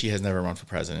the board, she has never run for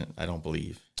president, I don't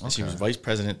believe. Okay. She was vice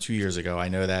president 2 years ago. I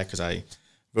know that because I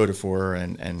voted for her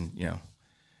and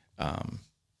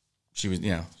she was,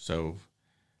 so.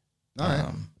 All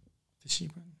right. Did she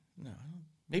run? No,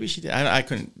 maybe she did. I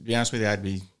couldn't, be honest with you, I'd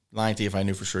be lying to you if I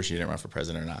knew for sure she didn't run for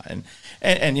president or not. And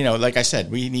like I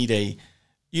said, you need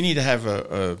to have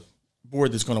a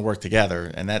board that's going to work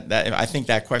together, and that I think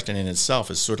that question in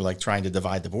itself is sort of like trying to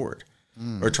divide the board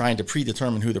or trying to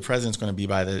predetermine who the president's going to be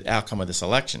by the outcome of this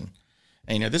election.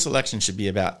 And this election should be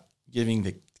about giving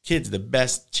the kids the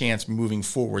best chance moving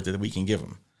forward that we can give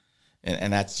them,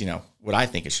 and that's what I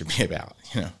think it should be about.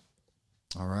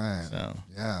 All right. So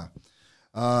yeah.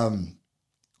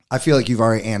 I feel like you've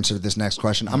already answered this next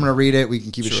question. I'm going to read it. We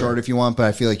can keep it short if you want, but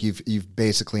I feel like you've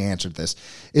basically answered this.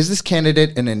 Is this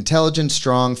candidate an intelligent,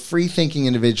 strong, free-thinking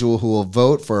individual who will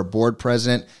vote for a board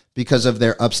president because of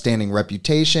their upstanding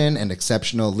reputation and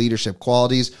exceptional leadership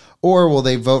qualities, or will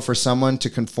they vote for someone to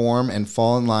conform and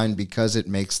fall in line because it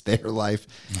makes their life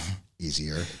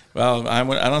easier? Well, I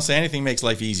don't say anything makes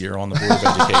life easier on the Board of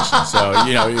Education. So,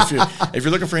 if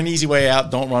you're looking for an easy way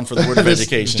out, don't run for the Board of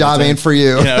Education. Job ain't for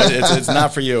you. It's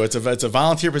not for you. It's a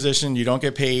volunteer position. You don't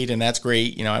get paid, and that's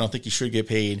great. I don't think you should get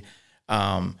paid.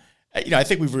 I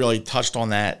think we've really touched on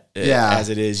that as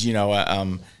it is.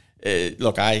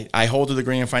 Look, I hold a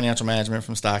degree in financial management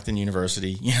from Stockton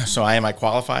University. So am I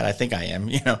qualified? I think I am.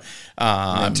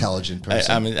 An intelligent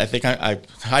person. I think I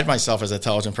hide myself as an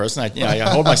intelligent person. I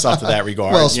hold myself to that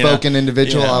regard. Well-spoken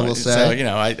individual, I will say.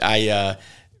 So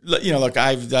look,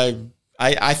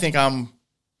 I think I'm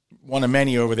one of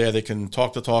many over there that can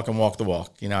talk the talk and walk the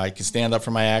walk. I can stand up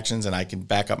for my actions and I can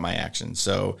back up my actions.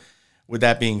 So, with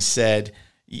that being said,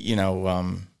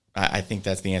 I think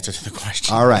that's the answer to the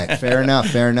question. All right. Fair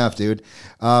enough, dude.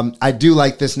 I do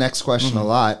like this next question a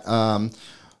lot.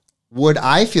 Would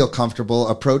I feel comfortable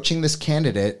approaching this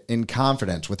candidate in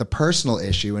confidence with a personal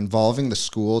issue involving the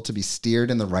school to be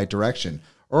steered in the right direction?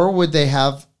 Or would they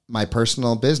have my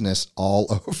personal business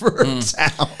all over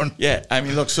town? Yeah.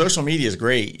 Look, social media is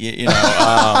great.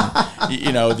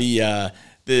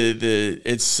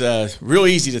 it's real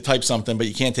easy to type something, but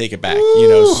you can't take it back.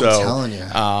 So I'm telling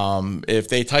you. If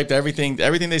they typed everything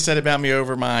they said about me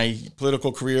over my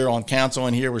political career on council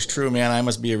and here was true, man, I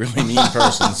must be a really mean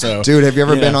person. So, dude, have you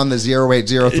ever been on the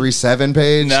 08037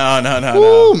 page? No.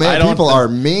 Ooh, man, people are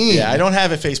mean. Yeah, I don't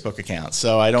have a Facebook account,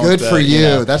 so I don't. Good for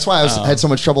you. That's why I had so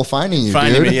much trouble finding you,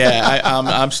 dude. Me, yeah.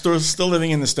 I'm still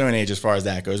living in the Stone Age as far as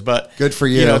that goes. But good for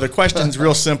you. The question's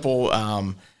real simple.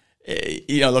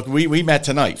 Look, we met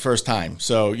tonight, first time.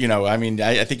 So, I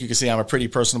think you can see I'm a pretty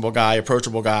personable guy,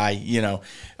 approachable guy.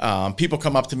 People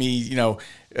come up to me,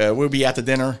 we'll be at the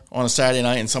dinner on a Saturday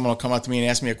night and someone will come up to me and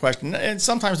ask me a question. And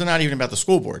sometimes they're not even about the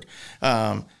school board.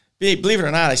 Believe it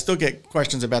or not, I still get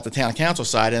questions about the town council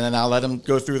side, and then I'll let them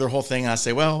go through their whole thing. And I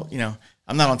say, well,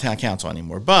 I'm not on town council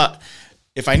anymore. But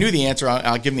if I knew the answer,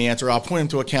 I'll give them the answer. I'll point them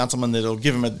to a councilman that'll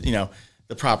give them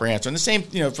the proper answer. And the same,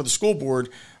 for the school board,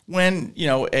 when,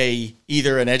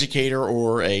 either an educator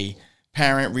or a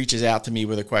parent reaches out to me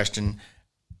with a question,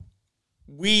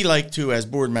 we like to, as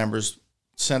board members,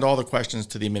 send all the questions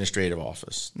to the administrative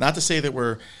office. Not to say that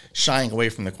we're shying away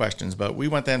from the questions, but we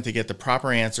want them to get the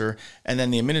proper answer, and then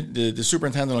the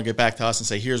superintendent will get back to us and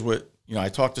say, here's what, I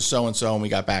talked to so-and-so and we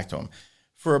got back to them.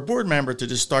 For a board member to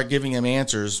just start giving them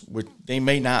answers which they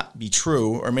may not be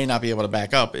true or may not be able to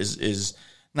back up is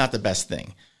not the best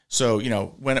thing. So,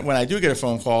 when I do get a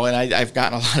phone call, and I've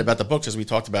gotten a lot about the books, as we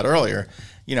talked about earlier,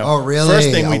 Oh, really? First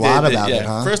thing we did, about it,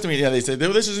 huh? First thing they said,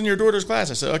 this is in your daughter's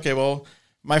class. I said, okay, well,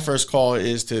 my first call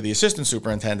is to the assistant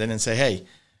superintendent and say, hey,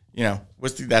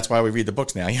 that's why we read the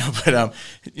books now, but,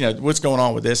 what's going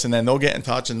on with this? And then they'll get in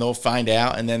touch and they'll find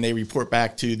out, and then they report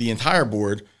back to the entire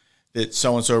board that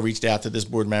so-and-so reached out to this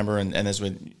board member and that's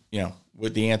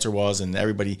what the answer was. And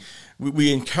everybody,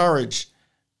 we encourage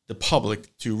the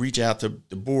public to reach out to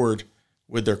the board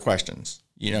with their questions,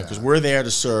 because we're there to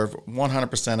serve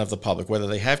 100% of the public, whether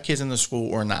they have kids in the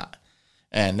school or not.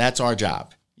 And that's our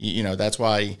job. That's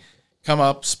why come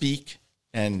up, speak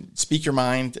your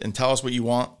mind and tell us what you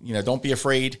want. Don't be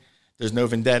afraid. There's no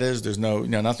vendettas. There's no,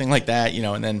 nothing like that,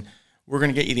 and then we're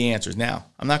going to get you the answers. Now,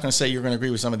 I'm not going to say you're going to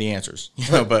agree with some of the answers,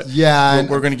 but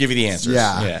we're going to give you the answers.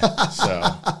 Yeah. So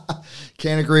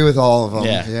can't agree with all of them.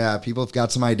 Yeah. People have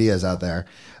got some ideas out there.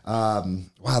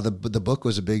 Wow, the book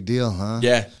was a big deal, huh?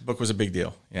 Yeah, the book was a big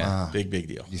deal. Yeah, big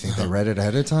deal. You think they read it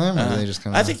ahead of time, or they just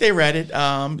kind of? I think they read it.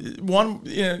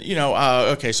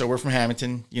 Okay, so we're from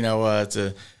Hammonton. It's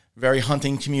a very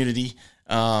hunting community.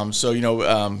 I'm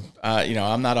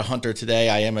not a hunter today.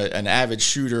 I am an avid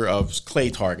shooter of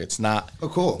clay targets. Not. Oh,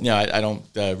 cool. I don't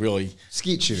really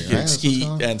skeet shooting, right? Skeet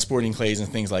and sporting clays and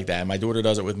things like that. My daughter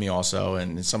does it with me also,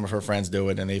 and some of her friends do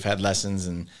it, and they've had lessons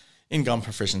and in gun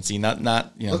proficiency. Not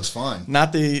looks fun.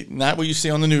 Not what you see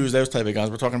on the news. Those type of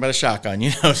guns. We're talking about a shotgun,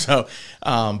 So,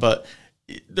 but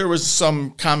there was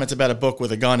some comments about a book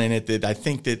with a gun in it that I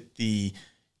think that the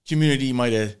community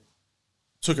might have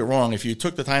took it wrong. If you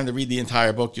took the time to read the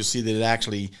entire book, you'll see that it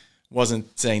actually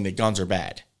wasn't saying that guns are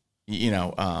bad.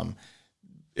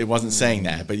 It wasn't saying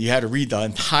that, but you had to read the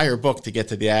entire book to get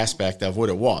to the aspect of what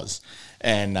it was.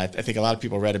 And I think a lot of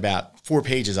people read about 4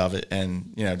 pages of it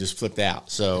and, just flipped out.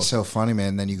 So it's so funny,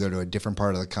 man. Then you go to a different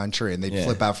part of the country and they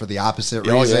flip out for the opposite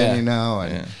reason,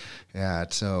 and yeah,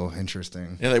 it's so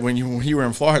interesting. Yeah, like when you were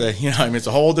in Florida, it's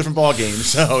a whole different ball game.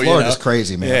 So Florida's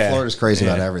crazy, man. Yeah. Florida's crazy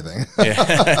about everything.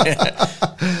 Yeah.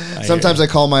 Sometimes I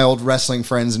call my old wrestling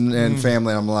friends and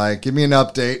family. And I'm like, give me an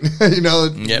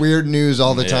update. Weird news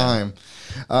all the time.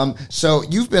 So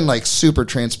you've been like super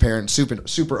transparent,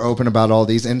 super open about all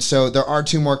these. And so there are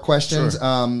 2 more questions.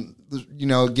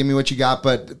 Sure. Give me what you got.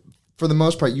 But for the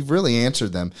most part, you've really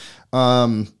answered them.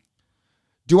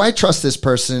 Do I trust this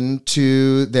person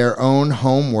to do their own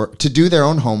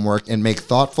homework and make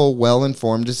thoughtful,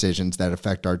 well-informed decisions that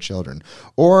affect our children?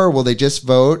 Or will they just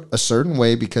vote a certain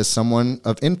way because someone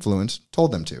of influence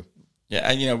told them to?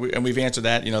 Yeah, and we've answered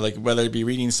that, like whether it be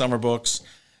reading summer books,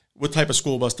 what type of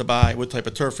school bus to buy, what type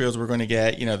of turf fields we're going to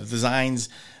get, the designs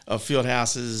of field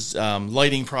houses,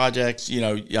 lighting projects,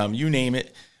 you name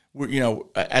it.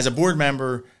 As a board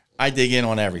member, I dig in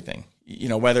on everything.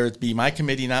 Whether it be my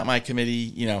committee, not my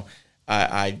committee,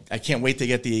 I can't wait to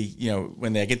get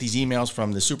when I get these emails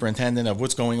from the superintendent of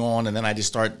what's going on, and then I just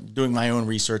start doing my own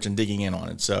research and digging in on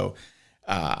it. So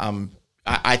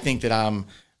I think that I'm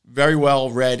very well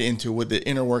read into what the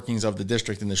inner workings of the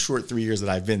district in the short 3 years that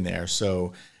I've been there.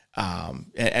 So,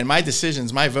 and my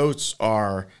decisions, my votes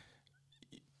are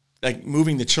like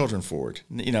moving the children forward,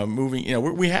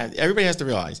 everybody has to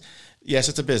realize, yes,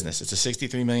 it's a business. It's a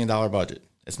 $63 million budget.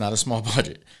 It's not a small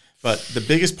budget, but the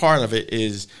biggest part of it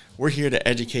is we're here to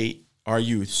educate our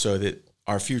youth so that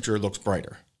our future looks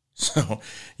brighter. So,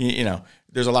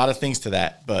 there's a lot of things to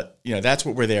that, but that's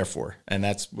what we're there for, and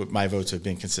that's what my votes have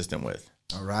been consistent with.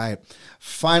 All right.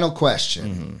 Final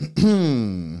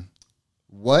question.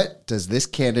 What does this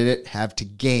candidate have to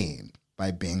gain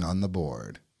by being on the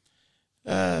board?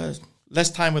 Less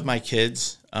time with my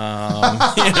kids. There's,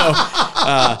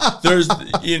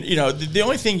 the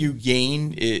only thing you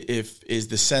gain is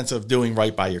the sense of doing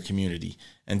right by your community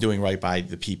and doing right by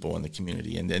the people in the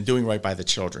community and doing right by the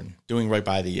children, doing right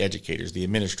by the educators, the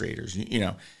administrators.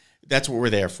 That's what we're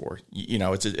there for.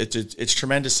 It's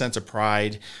tremendous sense of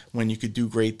pride when you could do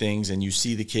great things and you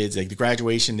see the kids. Like the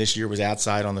graduation this year was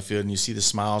outside on the field, and you see the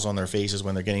smiles on their faces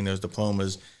when they're getting those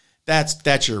diplomas.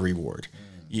 That's your reward.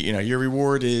 Your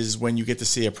reward is when you get to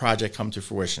see a project come to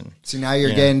fruition. So now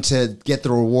you're getting to get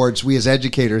the rewards we as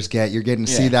educators get. You're getting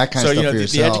to see that kind of stuff for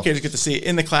yourself. The educators get to see it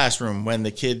in the classroom when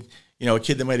the kid, a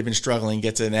kid that might have been struggling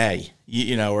gets an A,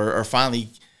 or finally,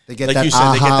 they get like that you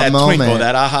said, they get that moment. twinkle,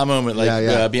 that aha moment,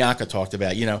 like Bianca talked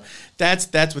about.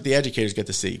 That's what the educators get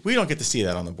to see. We don't get to see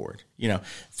that on the board.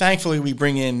 Thankfully, we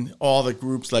bring in all the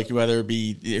groups, like whether it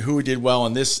be who did well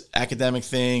in this academic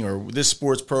thing or this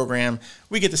sports program.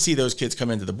 We get to see those kids come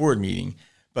into the board meeting,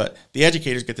 but the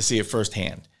educators get to see it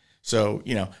firsthand. So,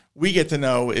 we get to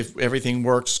know if everything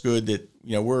works good, that,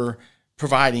 we're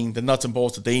providing the nuts and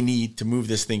bolts that they need to move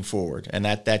this thing forward. And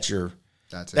that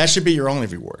should be your only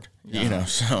reward,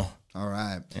 so. All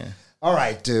right. Yeah. All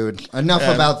right, dude. Enough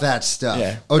about that stuff.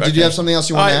 Yeah. Oh, did you have something else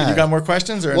you want to add? You got more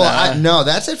questions? Or well, no,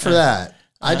 that's it for that.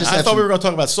 I thought we were going to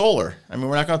talk about solar. I mean,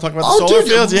 we're not going to talk about the solar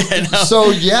dude, fields. Yeah, no. So,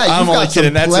 yeah, you've got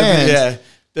some plans.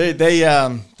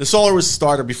 The solar was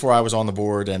started before I was on the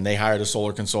board, and they hired a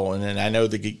solar consultant, and I know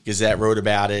the Gazette wrote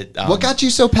about it. What got you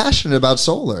so passionate about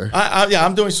solar?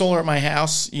 I'm doing solar at my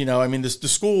house. The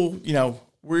school,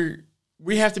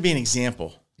 we have to be an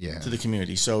example to the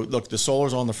community. So, look, the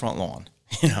solar's on the front lawn.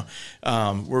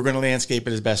 We're going to landscape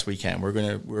it as best we can.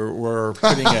 We're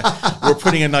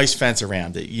putting a nice fence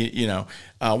around it.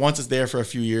 Once it's there for a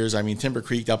few years. I mean, Timber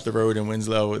Creek up the road in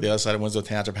Winslow, the other side of Winslow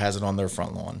Township, has it on their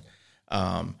front lawn.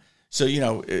 The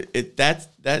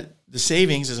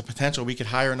savings is a potential. We could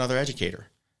hire another educator.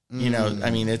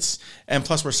 And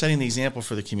plus we're setting the example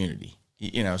for the community.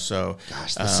 So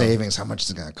gosh, the savings. How much is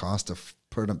it going to cost to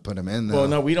put them in? Though? Well,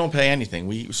 no, we don't pay anything.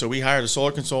 We hired a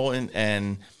solar consultant,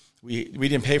 and we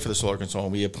didn't pay for the solar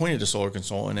consultant. We appointed a solar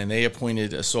consultant, and they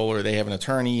appointed a solar. They have an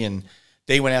attorney, and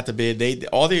they went out to bid.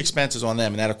 All the expenses on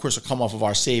them, and that of course will come off of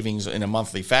our savings in a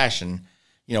monthly fashion.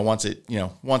 Once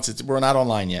we're not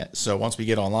online yet. So once we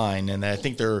get online, and I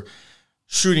think they're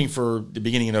shooting for the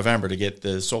beginning of November to get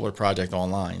the solar project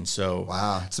online. So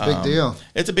wow, it's a big deal.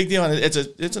 It's a big deal, and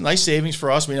it's a nice savings for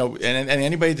us. And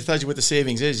anybody that tells you what the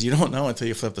savings is, you don't know until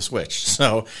you flip the switch.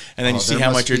 So and then you see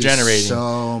how much you're generating.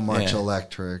 So much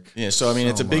electric. Yeah. So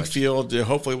it's a big field.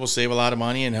 Hopefully, we'll save a lot of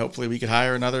money, and hopefully, we could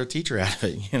hire another teacher out of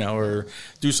it. Or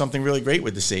do something really great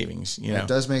with the savings. It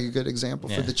does make a good example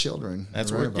for the children.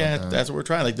 That's what we're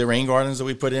trying. Like the rain gardens that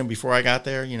we put in before I got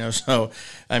there. So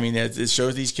it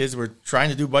shows these kids we're trying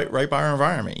to do right by our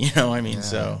environment.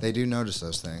 So they do notice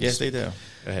those things. Yes, they do.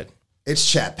 Go ahead. It's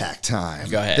Chat Pack time.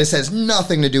 Go ahead. This has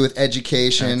nothing to do with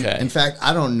education. Okay. In fact,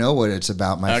 I don't know what it's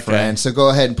about, my friend. So go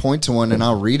ahead and point to one, and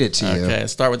I'll read it to you. Okay,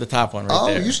 start with the top one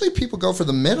right there. Usually people go for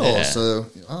the middle. Yeah. So,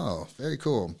 very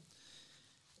cool.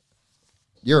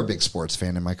 You're a big sports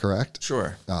fan, am I correct?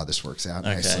 Sure. Oh, this works out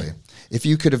nicely. If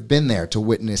you could have been there to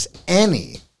witness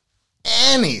any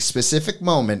specific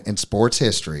moment in sports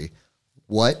history,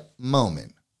 what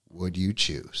moment would you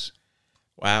choose?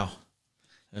 Wow.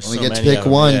 You only get to pick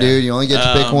one, dude. You only get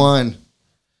to pick one.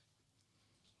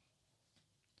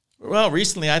 Well,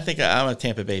 recently, I think I'm a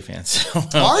Tampa Bay fan. So,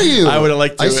 are you? I would have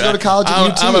liked to. I used to go to college at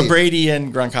UT. I'm a Brady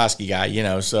and Gronkowski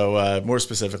guy, so more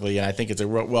specifically, and I think it's a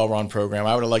well-run program.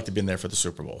 I would have liked to have been there for the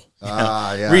Super Bowl.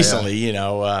 Recently,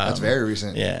 That's very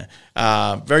recent. Yeah.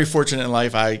 Very fortunate in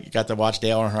life. I got to watch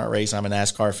Dale Earnhardt race. I'm a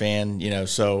NASCAR fan,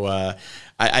 so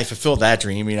I fulfilled that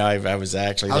dream. I was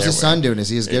actually How's his son doing? Is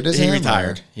he as good as him?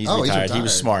 Retired. He's retired. He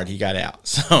was smart. He got out.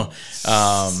 So,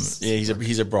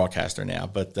 he's a broadcaster now,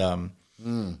 but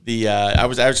I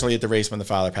was actually at the race when the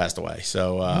father passed away.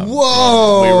 So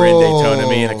whoa, we were in Daytona,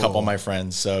 me and a couple of my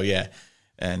friends. So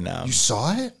and you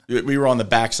saw it. We were on the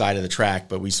back side of the track,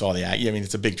 but we saw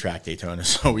it's a big track, Daytona.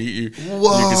 So you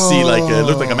could see it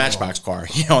looked like a Matchbox car,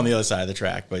 on the other side of the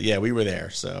track. But we were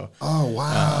there. So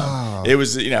wow, it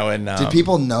was and did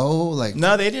people know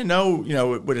No, they didn't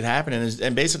know what had happened,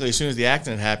 and basically as soon as the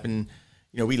accident happened.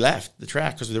 We left the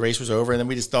track because the race was over, and then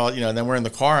we just thought, and then we're in the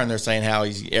car, and they're saying how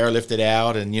he's airlifted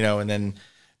out, and and then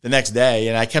the next day,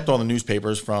 and I kept all the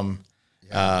newspapers from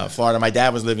Florida. My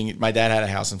dad had a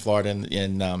house in Florida,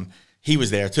 and he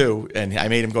was there too, and I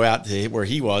made him go out to where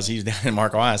he was. He's down in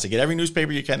Marco Island. I said, get every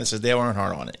newspaper you can that says Dale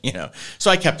Earnhardt on it,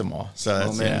 So I kept them all. So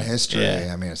that's moment in history.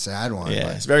 I mean, a sad one. Yeah,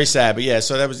 but. it's very sad, but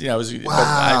so that was, it was.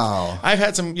 Wow. I've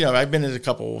had some, I've been at a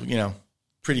couple,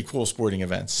 pretty cool sporting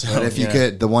events. So, but if you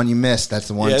could, the one you missed, that's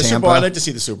the one. Yeah, Tampa. Super Bowl, I'd like to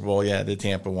see the Super Bowl. Yeah, the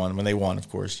Tampa one when they won, of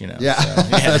course. Yeah, so,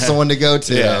 that's the one to go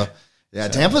to. Yeah,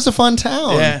 so, Tampa's a fun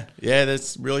town. Yeah,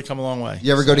 that's really come a long way.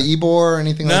 You ever go to Ybor or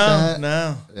anything like that?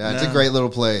 No. Yeah, it's a great little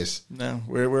place. No,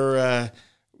 we're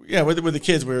with the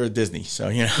kids, we're at Disney, so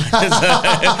Wait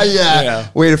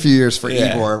a few years for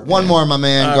Ybor. One more, my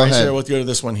man. Go ahead. Sure, let's go to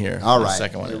this one here. All right,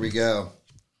 second one. Here we go.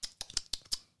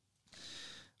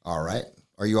 All right.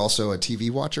 Are you also a TV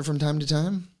watcher from time to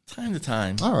time? Time to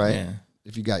time. All right. Yeah.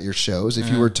 If you got your shows, if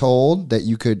you were told that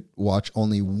you could watch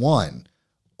only one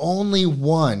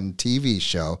TV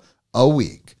show a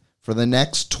week for the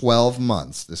next 12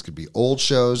 months, this could be old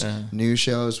shows, new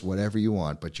shows, whatever you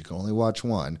want, but you can only watch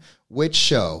one, which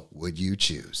show would you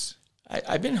choose?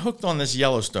 I've been hooked on this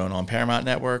Yellowstone on Paramount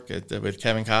Network with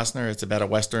Kevin Costner. It's about a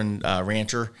Western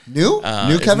rancher. New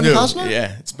Kevin Costner?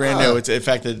 Yeah, it's brand new. It's, in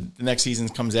fact, the next season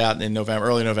comes out in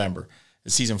early November.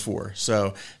 It's season 4.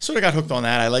 So sort of got hooked on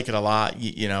that. I like it a lot.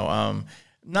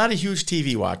 Not a huge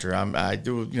TV watcher. I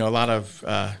do a lot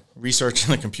of research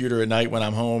on the computer at night when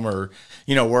I'm home or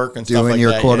work and stuff like that. Doing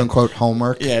your quote unquote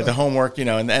homework. Yeah, the homework.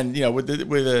 And with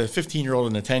a 15-year-old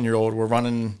and a 10-year-old, we're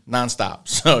running nonstop.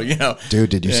 So Dude,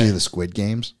 did you see the Squid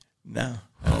Games? No,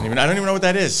 I don't even know what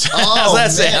that is. Oh,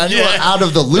 How's that man, you are out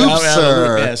of the loop,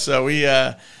 sir. Yeah, so we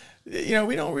I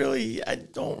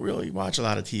don't really watch a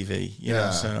lot of TV,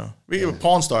 so we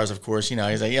Pawn Stars, of course, he's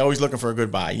like, always looking for a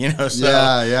good buy, so.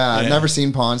 Yeah. I've never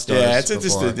seen Pawn Stars. Yeah, it's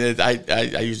just,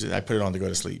 I put it on to go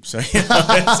to sleep. So,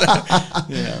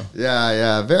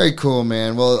 Yeah. Very cool,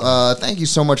 man. Well, thank you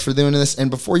so much for doing this. And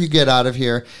before you get out of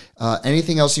here,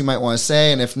 anything else you might want to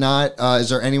say? And if not, is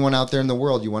there anyone out there in the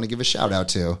world you want to give a shout out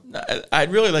to?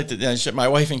 I'd really like to, my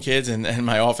wife and kids and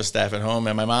my office staff at home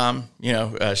and my mom,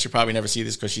 she'll probably never see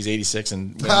this because she's 86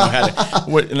 and we don't know how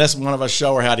to, unless one of us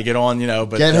show her how to get on,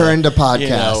 but get her into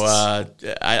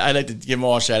podcasts. I'd like to give them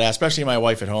all a shout out, especially my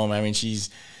wife at home. I mean, she's,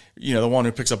 the one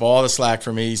who picks up all the slack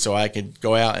for me so I could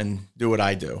go out and do what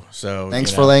I do. So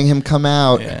thanks for letting him come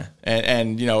out. Yeah.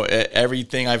 And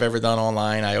everything I've ever done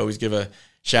online, I always give a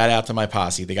shout out to my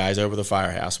posse, the guys over the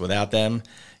firehouse. Without them,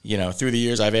 through the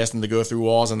years, I've asked them to go through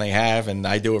walls and they have, and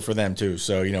I do it for them too.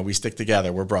 So, we stick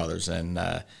together. We're brothers and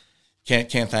can't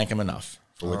thank them enough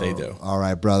for what they do. All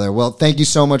right, brother. Well, thank you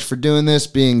so much for doing this,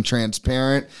 being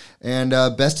transparent, and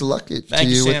best of luck to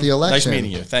you with the election. Nice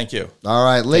meeting you. Thank you. All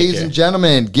right, ladies and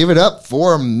gentlemen, give it up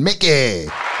for Mickey.